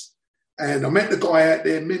Americas, and I met the guy out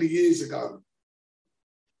there many years ago,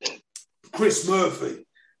 Chris Murphy,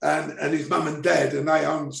 and his mum and dad, and they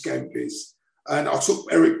own Scampi's. And I took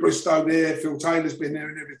Eric Bristow there, Phil Taylor's been there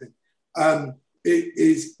and everything. It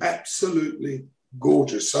is absolutely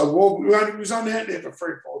gorgeous. So we was only out there for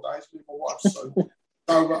 3 or 4 days with my wife. So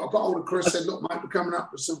I got hold of Chris, said, look, mate, we're coming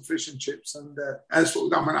up with some fish and chips. And that's what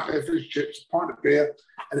we're coming up there, fish and chips, a pint of beer.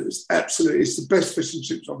 And it's the best fish and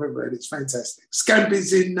chips I've ever had. It's fantastic.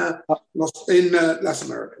 Scampi's in Las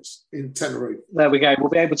Americas, in Tenerife. There we go. We'll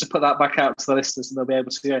be able to put that back out to the listeners and they'll be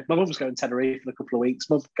able to go. My mum's going to Tenerife in a couple of weeks.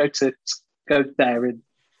 Mum, go there in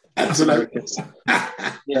Las Americas.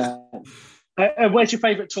 Yeah. Where's your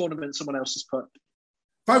favourite tournament someone else has put?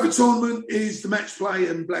 Favourite tournament is the match play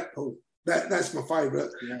in Blackpool. That's my favourite.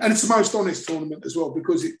 Yeah. And it's the most honest tournament as well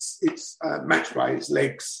because it's match play, it's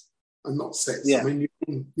legs and not sets. Yeah. I mean,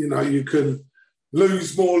 you can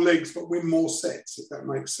lose more legs but win more sets, if that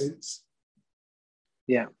makes sense.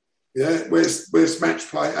 Yeah. Yeah, where's match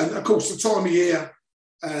play? And of course, the time of year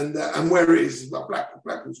and where it is, like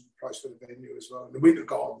Blackpool's a place for the venue as well. And the Winter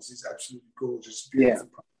Gardens is absolutely gorgeous.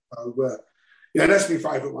 Beautiful. Yeah. So, that's my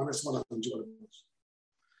favourite one. That's one I enjoy the most.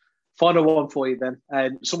 Final one for you then.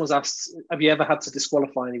 Someone's asked, have you ever had to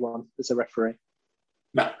disqualify anyone as a referee?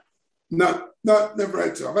 No, never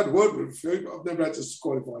had to. I've had a word with a few, but I've never had to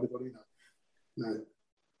disqualify anybody, no.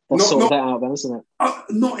 That's sorted that out then, isn't it?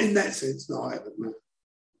 Not in that sense, no, I haven't, no.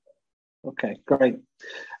 Okay, great.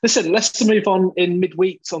 Listen, let's move on. In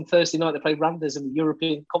midweek on Thursday night, they play Randers in the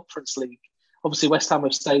European Conference League. Obviously, West Ham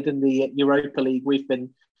have stayed in the Europa League. We've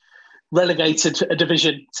been relegated a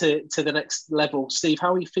division to the next level. Steve,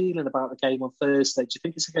 how are you feeling about the game on Thursday? Do you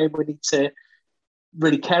think it's a game we need to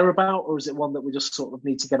really care about, or is it one that we just sort of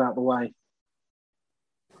need to get out of the way?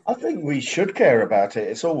 I think we should care about it.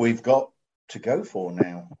 It's all we've got to go for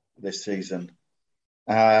now this season.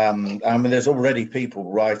 I mean, there's already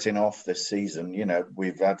people writing off this season.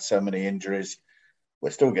 We've had so many injuries. We're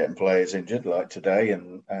still getting players injured, like today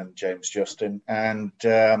and James Justin. And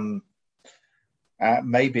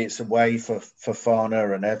maybe it's a way for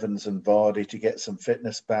Fofana and Evans and Vardy to get some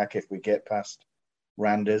fitness back if we get past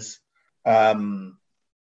Randers. It's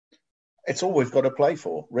all we've got to play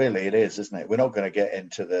for. Really, it is, isn't it? We're not going to get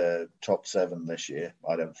into the top 7 this year,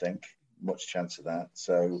 I don't think. Much chance of that.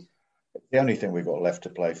 So it's the only thing we've got left to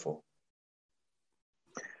play for.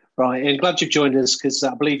 Right, and glad you've joined us because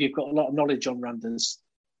I believe you've got a lot of knowledge on Randers.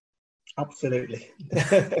 Absolutely.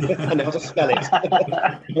 I know how to spell it.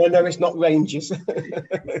 I know it's not Rangers.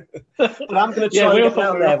 But I'm going to try and get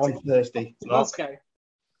down there on Thursday. Let's go.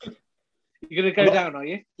 You're going to go down, are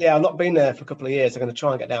you? Yeah, I've not been there for a couple of years. I'm going to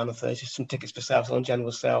try and get down on Thursday. Some tickets for sale, on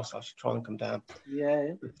general sale, so I should try and come down.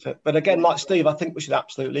 Yeah. But again, like Steve, I think we should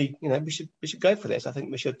absolutely, we should go for this. I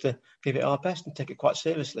think we should give it our best and take it quite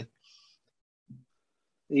seriously.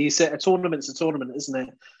 You said a tournament's a tournament, isn't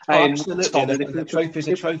it? Absolutely. A trophy's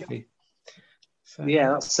a trophy. So,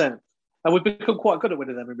 yeah, that's it. And we've become quite good at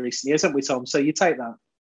winning them in recent years, haven't we, Tom? So you take that.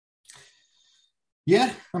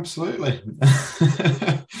 Yeah, absolutely.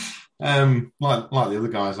 Like the other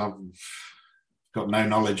guys, I've got no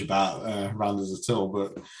knowledge about Randers at all,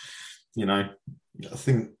 but I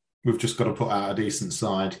think we've just got to put out a decent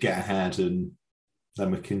side, get ahead, and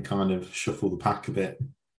then we can kind of shuffle the pack a bit.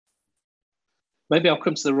 Maybe I'll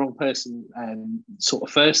come to the wrong person sort of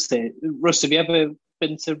first here. Russ, have you ever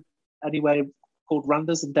been to anywhere called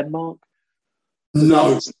Randers in Denmark?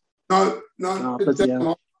 No. Denmark. I've not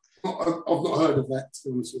heard of that, to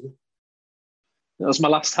be honest with you. That was my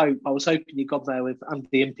last hope. I was hoping you'd gone there with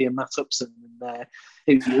Andy Impey and Matt Upson, and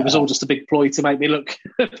it was all just a big ploy to make me look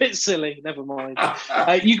a bit silly. Never mind.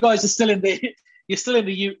 You guys are still in the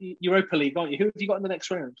Europa League, aren't you? Who have you got in the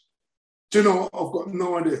next round? Do you know what? I've got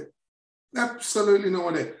no idea. Absolutely no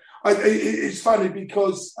idea. It's funny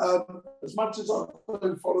because as much as I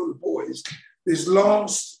follow the boys, these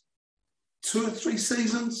last 2 or 3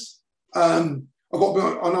 seasons, I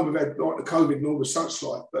know we've had like the COVID and all the such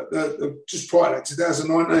like, but just prior to that,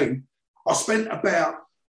 2019, I spent about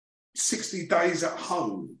 60 days at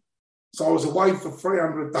home. So I was away for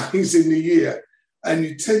 300 days in the year, and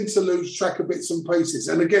you tend to lose track of bits and pieces.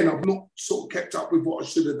 And again, I've not sort of kept up with what I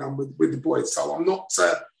should have done with the boys. So I'm not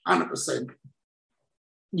 100%.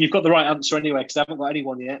 You've got the right answer anyway, because they haven't got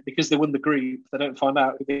anyone yet. Because they won the group, they don't find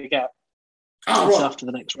out who they get after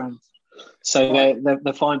the next round. So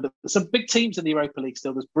they're fine. But there's some big teams in the Europa League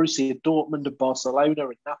still. There's Borussia Dortmund and Barcelona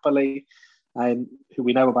and Napoli, who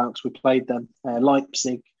we know about because we played them,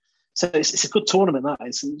 Leipzig. So it's a good tournament. That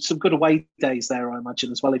is some good away days there, I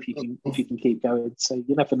imagine, as well. If you can keep going, so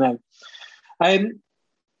you never know.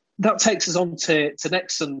 That takes us on to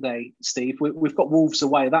next Sunday, Steve. We've got Wolves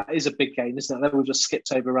away. That is a big game, isn't it? We've just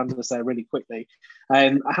skipped over Randers there really quickly.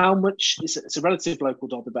 How much? It's a relative local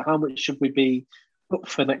derby, but how much should we be up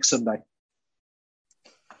for next Sunday?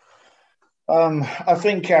 I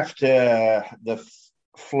think after the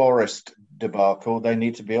Florist debacle, they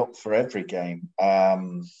need to be up for every game.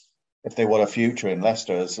 If they want a future in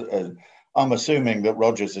Leicester, I'm assuming that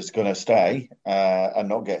Rodgers is going to stay and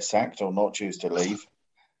not get sacked or not choose to leave.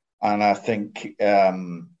 And I think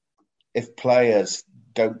if players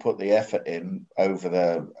don't put the effort in over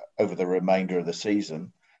the remainder of the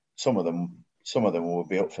season, some of them will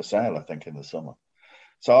be up for sale, I think, in the summer.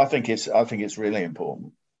 So I think it's really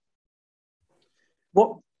important.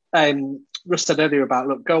 What Russ said earlier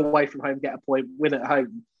about, go away from home, get a point, win at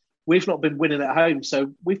home. We've not been winning at home,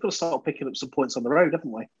 so we've got to start picking up some points on the road,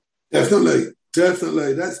 haven't we? Definitely.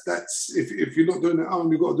 That's if you're not doing it at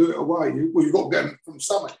home, you've got to do it away. You've got to get them from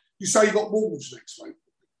somewhere. You say you got Wolves next week.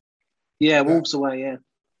 Yeah, Wolves away. Yeah.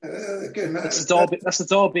 Again, that's the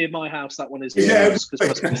derby in my house. That one is. Yeah.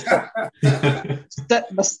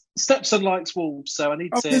 Stepson likes Wolves, so I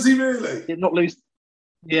need to. Does he really? Not lose.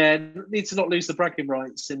 Yeah, need to not lose the bragging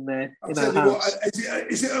rights in our house.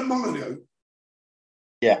 Is it at Molineux?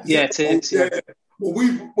 Yeah. Yeah, it is. Yeah.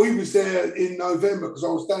 Well, we was there in November because I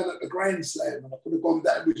was down at the Grand Slam and I could have gone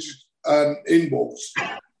down, which is in Wolves.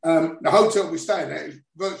 The hotel we staying at is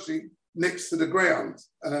virtually next to the ground,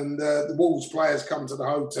 and the Wolves players come to the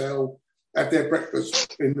hotel, have their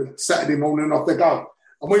breakfast in the Saturday morning, off they go.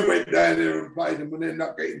 And we went down there and played them and ended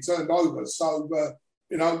up getting turned over. So,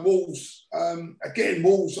 Wolves,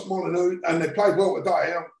 Wolves at Molineux, and they played well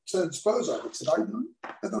today. I turned Spurs over today, didn't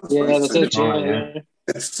they? Yeah, they did. Yeah.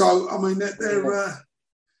 So, I mean,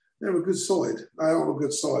 they're a good side. They are a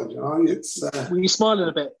good side, It's. Were you smiling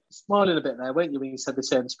a bit there, weren't you, when you said they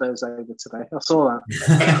turned Spurs over today? I saw that.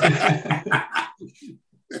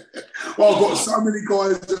 Well, I've got so many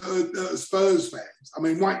guys that are Spurs fans. I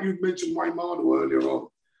mean, you mentioned Wayne Mardle earlier on.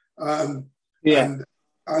 And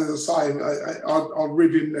as I say, I'll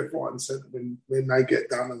rib him left, right, and centre when they get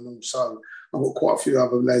done, and also I've got quite a few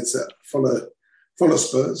other lads that follow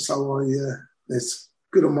Spurs. So it's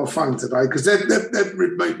good on my phone today because they've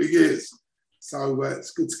ribbed me for years. So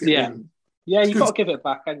it's good to get them. Yeah, you've got to give it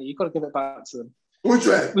back, haven't you? You've got to give it back to them. What's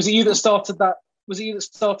that? Was it you that started that? Was it you that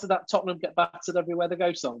started that Tottenham get battered everywhere they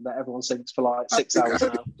go song that everyone sings for like 6 hours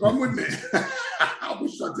now? Why wouldn't it? I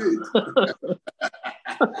wish I did.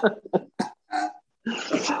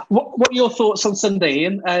 What are your thoughts on Sunday,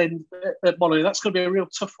 Ian? And at Molineux, that's going to be a real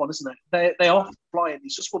tough one, isn't it? They are flying.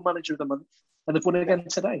 He's just won Manager of the Month, and they've won it again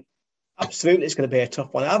today. Absolutely, it's going to be a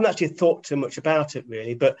tough one. I haven't actually thought too much about it,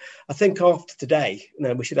 really, but I think after today,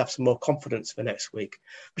 we should have some more confidence for next week,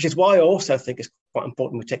 which is why I also think it's quite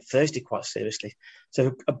important we take Thursday quite seriously.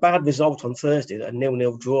 So a bad result on Thursday, a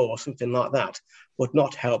 0-0 draw or something like that, would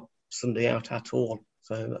not help Sunday out at all.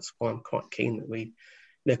 So that's why I'm quite keen that we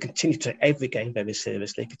continue to take every game very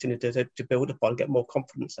seriously, continue to build upon, get more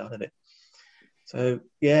confidence out of it. So,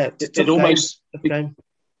 yeah,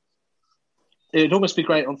 It'd almost be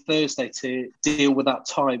great on Thursday to deal with that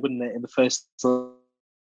tie, wouldn't it, in the first...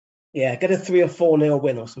 Yeah, get a 3 or 4-0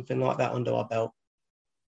 win or something like that under our belt.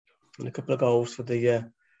 And a couple of goals for the,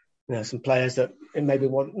 some players that maybe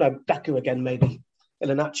want... No, Daku again, maybe.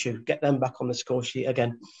 Iheanacho, get them back on the score sheet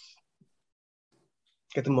again.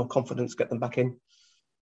 Get them more confidence, get them back in.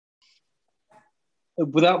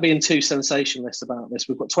 Without being too sensationalist about this,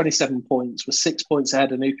 we've got 27 points. We're 6 points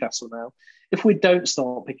ahead of Newcastle now. If we don't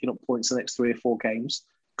start picking up points the next 3 or 4 games,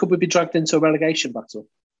 could we be dragged into a relegation battle?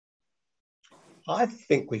 I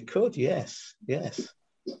think we could, yes. Yeah,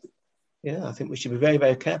 I think we should be very,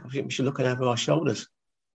 very careful. I think we should look over our shoulders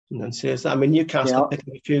and see us. I mean, Newcastle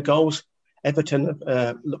picking a few goals. Everton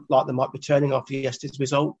look like they might be turning after yesterday's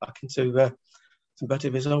result back into some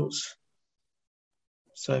better results.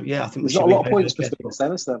 So, yeah, I think there's not a lot of points between us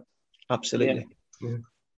then, is there? Absolutely. Yeah.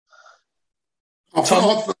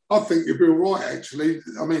 I think you'd be all right, actually.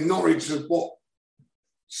 I mean, Norwich have,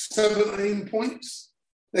 17 points?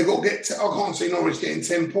 they've got to get. I can't see Norwich getting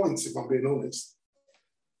 10 points, if I'm being honest.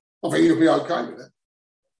 I think you'll be okay with it.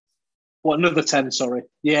 What, another 10, sorry?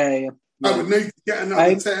 Yeah. I would need to get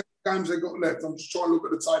another 10 games they've got left. I'm just trying to look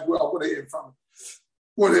at the table. Well, I've got it in front of me.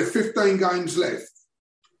 Well, there's 15 games left,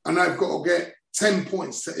 and they've got to get 10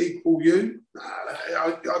 points to equal you.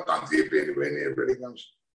 I don't think it'd be anywhere near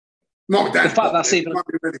relegation. Might be down. The fact that's even might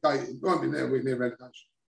be relegated. Might be near relegation.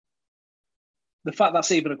 The fact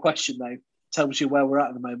that's even a question, though, tells you where we're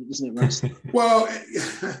at the moment, doesn't it, Russ? Well,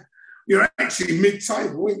 you're actually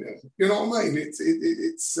mid-table, isn't it? You know what I mean?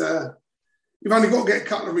 It's you've only got to get a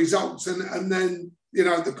couple of results, and then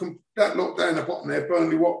that lot down the bottom there,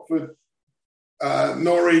 Burnley, Watford,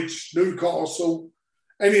 Norwich, Newcastle,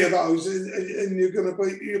 any of those, and you'll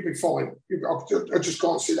be fine. I just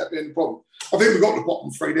can't see that being the problem. I think we've got the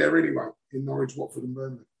bottom three there anyway in Norwich, Watford, and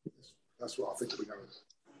Burnley. That's what I think we're going.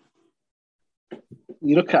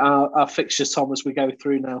 You look at our fixtures, Tom, as we go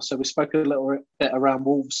through now. So we spoke a little bit around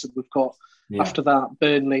Wolves. We've got, after that,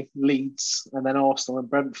 Burnley, Leeds, and then Arsenal and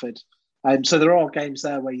Brentford. So there are games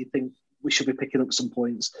there where you think we should be picking up some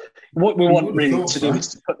points. What we want really to do is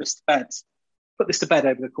to put this to bed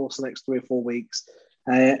over the course of the next 3 or 4 weeks,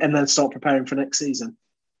 and then start preparing for next season.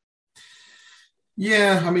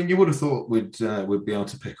 Yeah, I mean, you would have thought we'd be able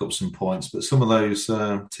to pick up some points, but some of those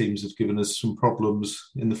teams have given us some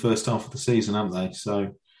problems in the first half of the season, haven't they?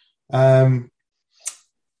 So, I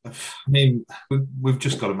mean, we've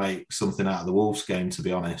just got to make something out of the Wolves game, to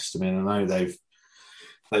be honest. I mean, I know they've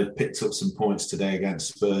picked up some points today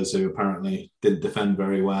against Spurs, who apparently didn't defend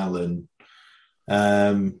very well, and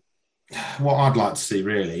what I'd like to see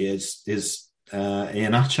really is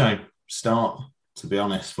Iheanacho start, to be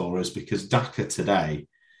honest, for us, because Daka today,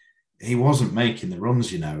 he wasn't making the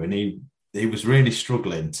runs, and he was really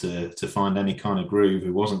struggling to find any kind of groove. He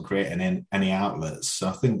wasn't creating any outlets. So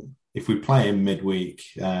I think if we play him midweek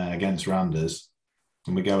against Randers,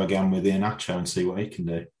 and we go again with Iheanacho and see what he can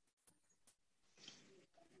do.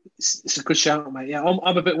 It's a good shout, mate. Yeah,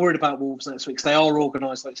 I'm a bit worried about Wolves next week because they are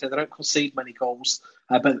organised. Like I say, they don't concede many goals,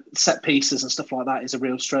 but set pieces and stuff like that is a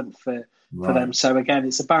real strength for them. So again,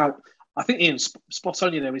 it's about, I think Ian's spot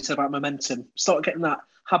on, when he said about momentum. Start getting that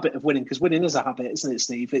habit of winning, because winning is a habit, isn't it,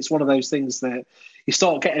 Steve? It's one of those things that you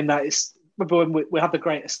start getting that. Remember when we had the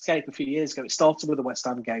great escape a few years ago? It started with the West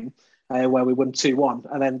Ham game where we won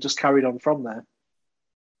 2-1 and then just carried on from there.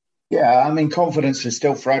 Yeah, I mean, confidence is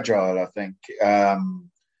still fragile, I think.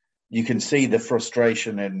 You can see the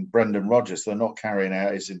frustration in Brendan Rodgers. They're not carrying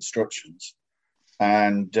out his instructions.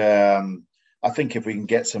 And I think if we can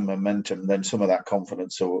get some momentum, then some of that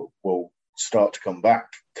confidence will start to come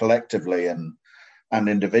back collectively and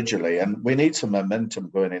individually. And we need some momentum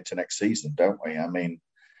going into next season, don't we? I mean,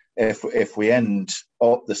 if we end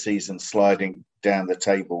up the season sliding down the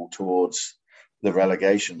table towards the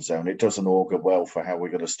relegation zone, it doesn't augur well for how we're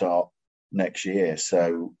going to start next year.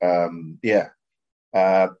 So,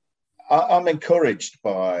 I'm encouraged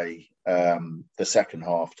by the second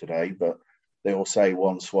half today, but they all say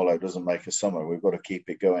one swallow doesn't make a summer. We've got to keep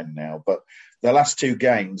it going now. But the last 2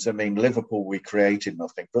 games, I mean, Liverpool, we created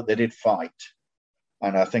nothing, but they did fight.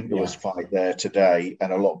 And I think there was fight there today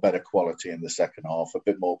and a lot better quality in the second half, a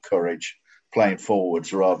bit more courage, playing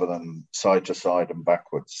forwards rather than side to side and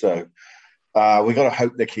backwards. So we've got to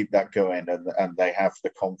hope they keep that going and they have the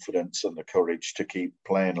confidence and the courage to keep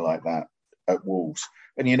playing like that at Wolves.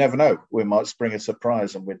 And you never know, we might spring a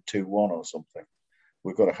surprise and win 2-1 or something.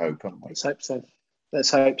 We've got to hope, haven't we?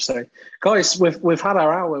 Let's hope so. Guys, we've had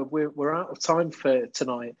our hour. We're out of time for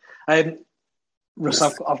tonight. Russ,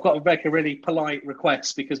 I've got to make a really polite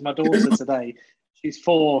request because my daughter today, she's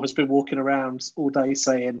 4, has been walking around all day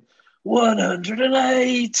saying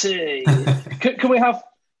 180. Can we have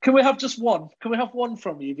just one? Can we have one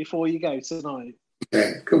from you before you go tonight?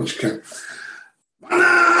 Yeah, of course you can.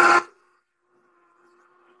 180.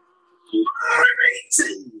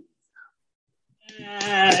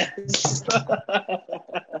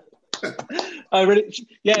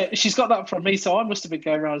 Yes. She's got that from me, so I must have been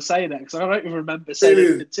going around saying that because I don't even remember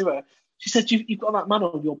saying it to her. She said, "You've got that man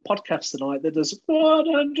on your podcast tonight that does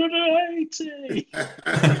 180."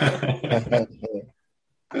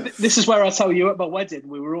 This is where I tell you, at my wedding,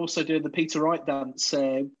 we were also doing the Peter Wright dance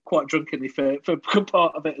quite drunkenly for a good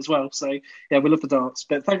part of it as well. So, yeah, we love the dance.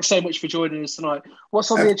 But thanks so much for joining us tonight. What's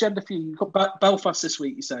on the agenda for you? You've got Belfast this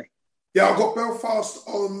week, you say? Yeah, I've got Belfast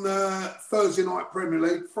on Thursday night Premier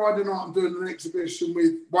League. Friday night I'm doing an exhibition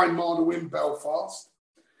with Wayne Mardle in Belfast.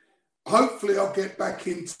 Hopefully I'll get back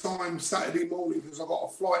in time Saturday morning because I've got a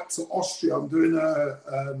flight to Austria. I'm doing a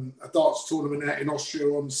darts tournament out in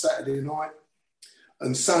Austria on Saturday night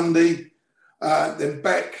and Sunday. then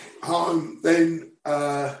back home, then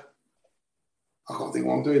I can't think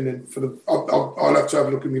what I'm doing then. I'll have to have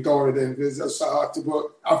a look at my diary then, because I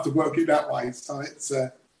have to work it that way. So it's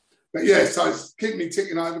but yeah, so it's keep me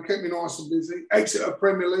ticking over, keep me nice and busy. Exeter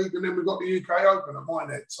Premier League, and then we've got the UK Open at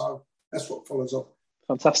Minehead. So that's what follows up.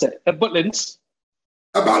 Fantastic. At Butlins?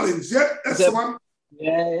 At Butlins, yeah, that's the one.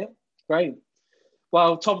 Yeah, great.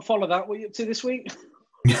 Well, Tom, follow that. What are you up to this week?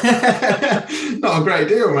 Not a great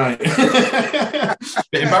deal, mate.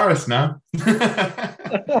 Bit embarrassed now.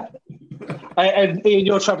 And Ian,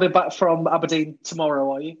 you're travelling back from Aberdeen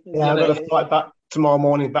tomorrow, are you? Yeah, I've got to fly back tomorrow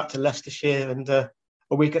morning back to Leicestershire, and a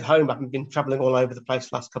week at home. I've been travelling all over the place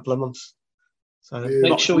the last couple of months. So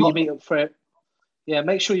make sure you meet up for it. Yeah,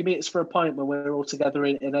 make sure you meet us for a pint when we're all together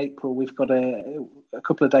in April. We've got a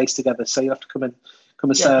couple of days together, so you have to come and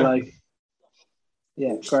say hello.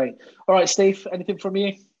 Yeah, great. All right, Steve, anything from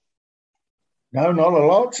you? No, not a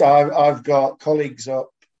lot. So I've got colleagues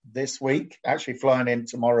up this week, actually flying in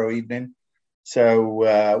tomorrow evening.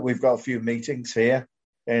 So we've got a few meetings here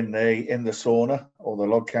in the sauna or the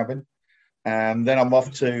log cabin. And then I'm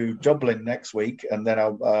off to Dublin next week, and then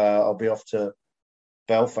I'll be off to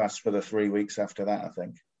Belfast for the 3 weeks after that, I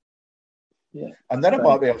think. Yeah. And then I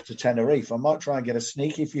might be off to Tenerife. I might try and get a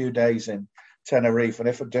sneaky few days in Tenerife, and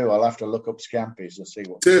if I do, I'll have to look up Scampies and see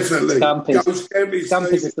what. Definitely,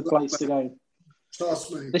 Scampies is the place to go.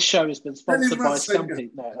 Trust me. This show has been sponsored by Scampi.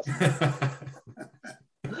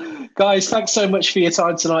 No, guys, thanks so much for your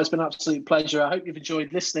time tonight. It's been an absolute pleasure. I hope you've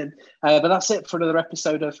enjoyed listening. But that's it for another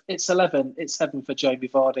episode of It's 11. It's 7 for Jamie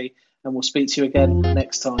Vardy, and we'll speak to you again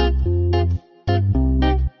next time.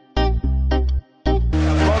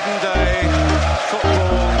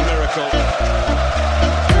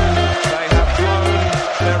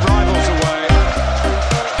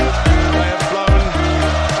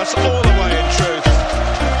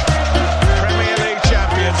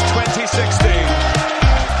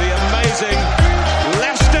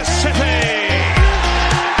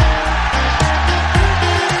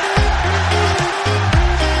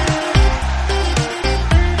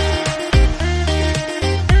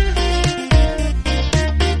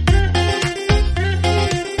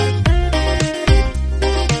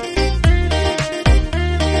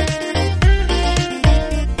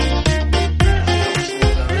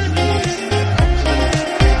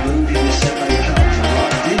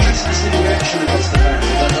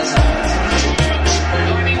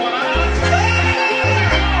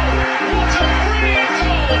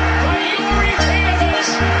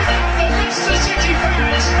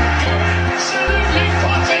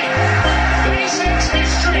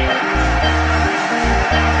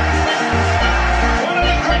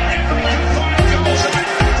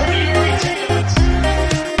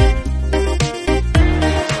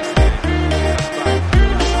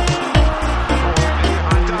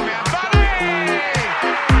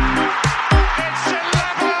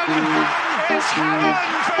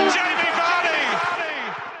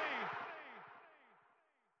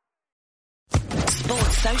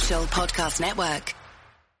 Podcast Network.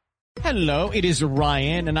 Hello, it is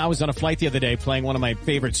Ryan, and I was on a flight the other day playing one of my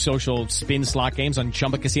favorite social spin slot games on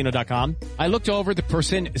ChumbaCasino.com. I looked over at the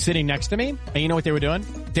person sitting next to me, and you know what they were doing?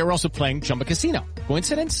 They were also playing Chumba Casino.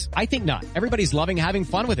 Coincidence? I think not. Everybody's loving having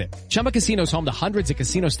fun with it. Chumba Casino is home to hundreds of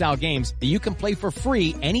casino-style games that you can play for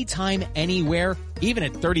free anytime, anywhere, even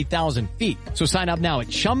at 30,000 feet. So sign up now at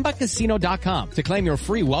ChumbaCasino.com to claim your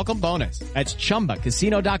free welcome bonus. That's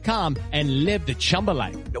ChumbaCasino.com and live the Chumba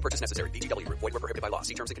life. No purchase necessary. VGW. Void where prohibited by law.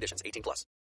 See terms and conditions. 18+.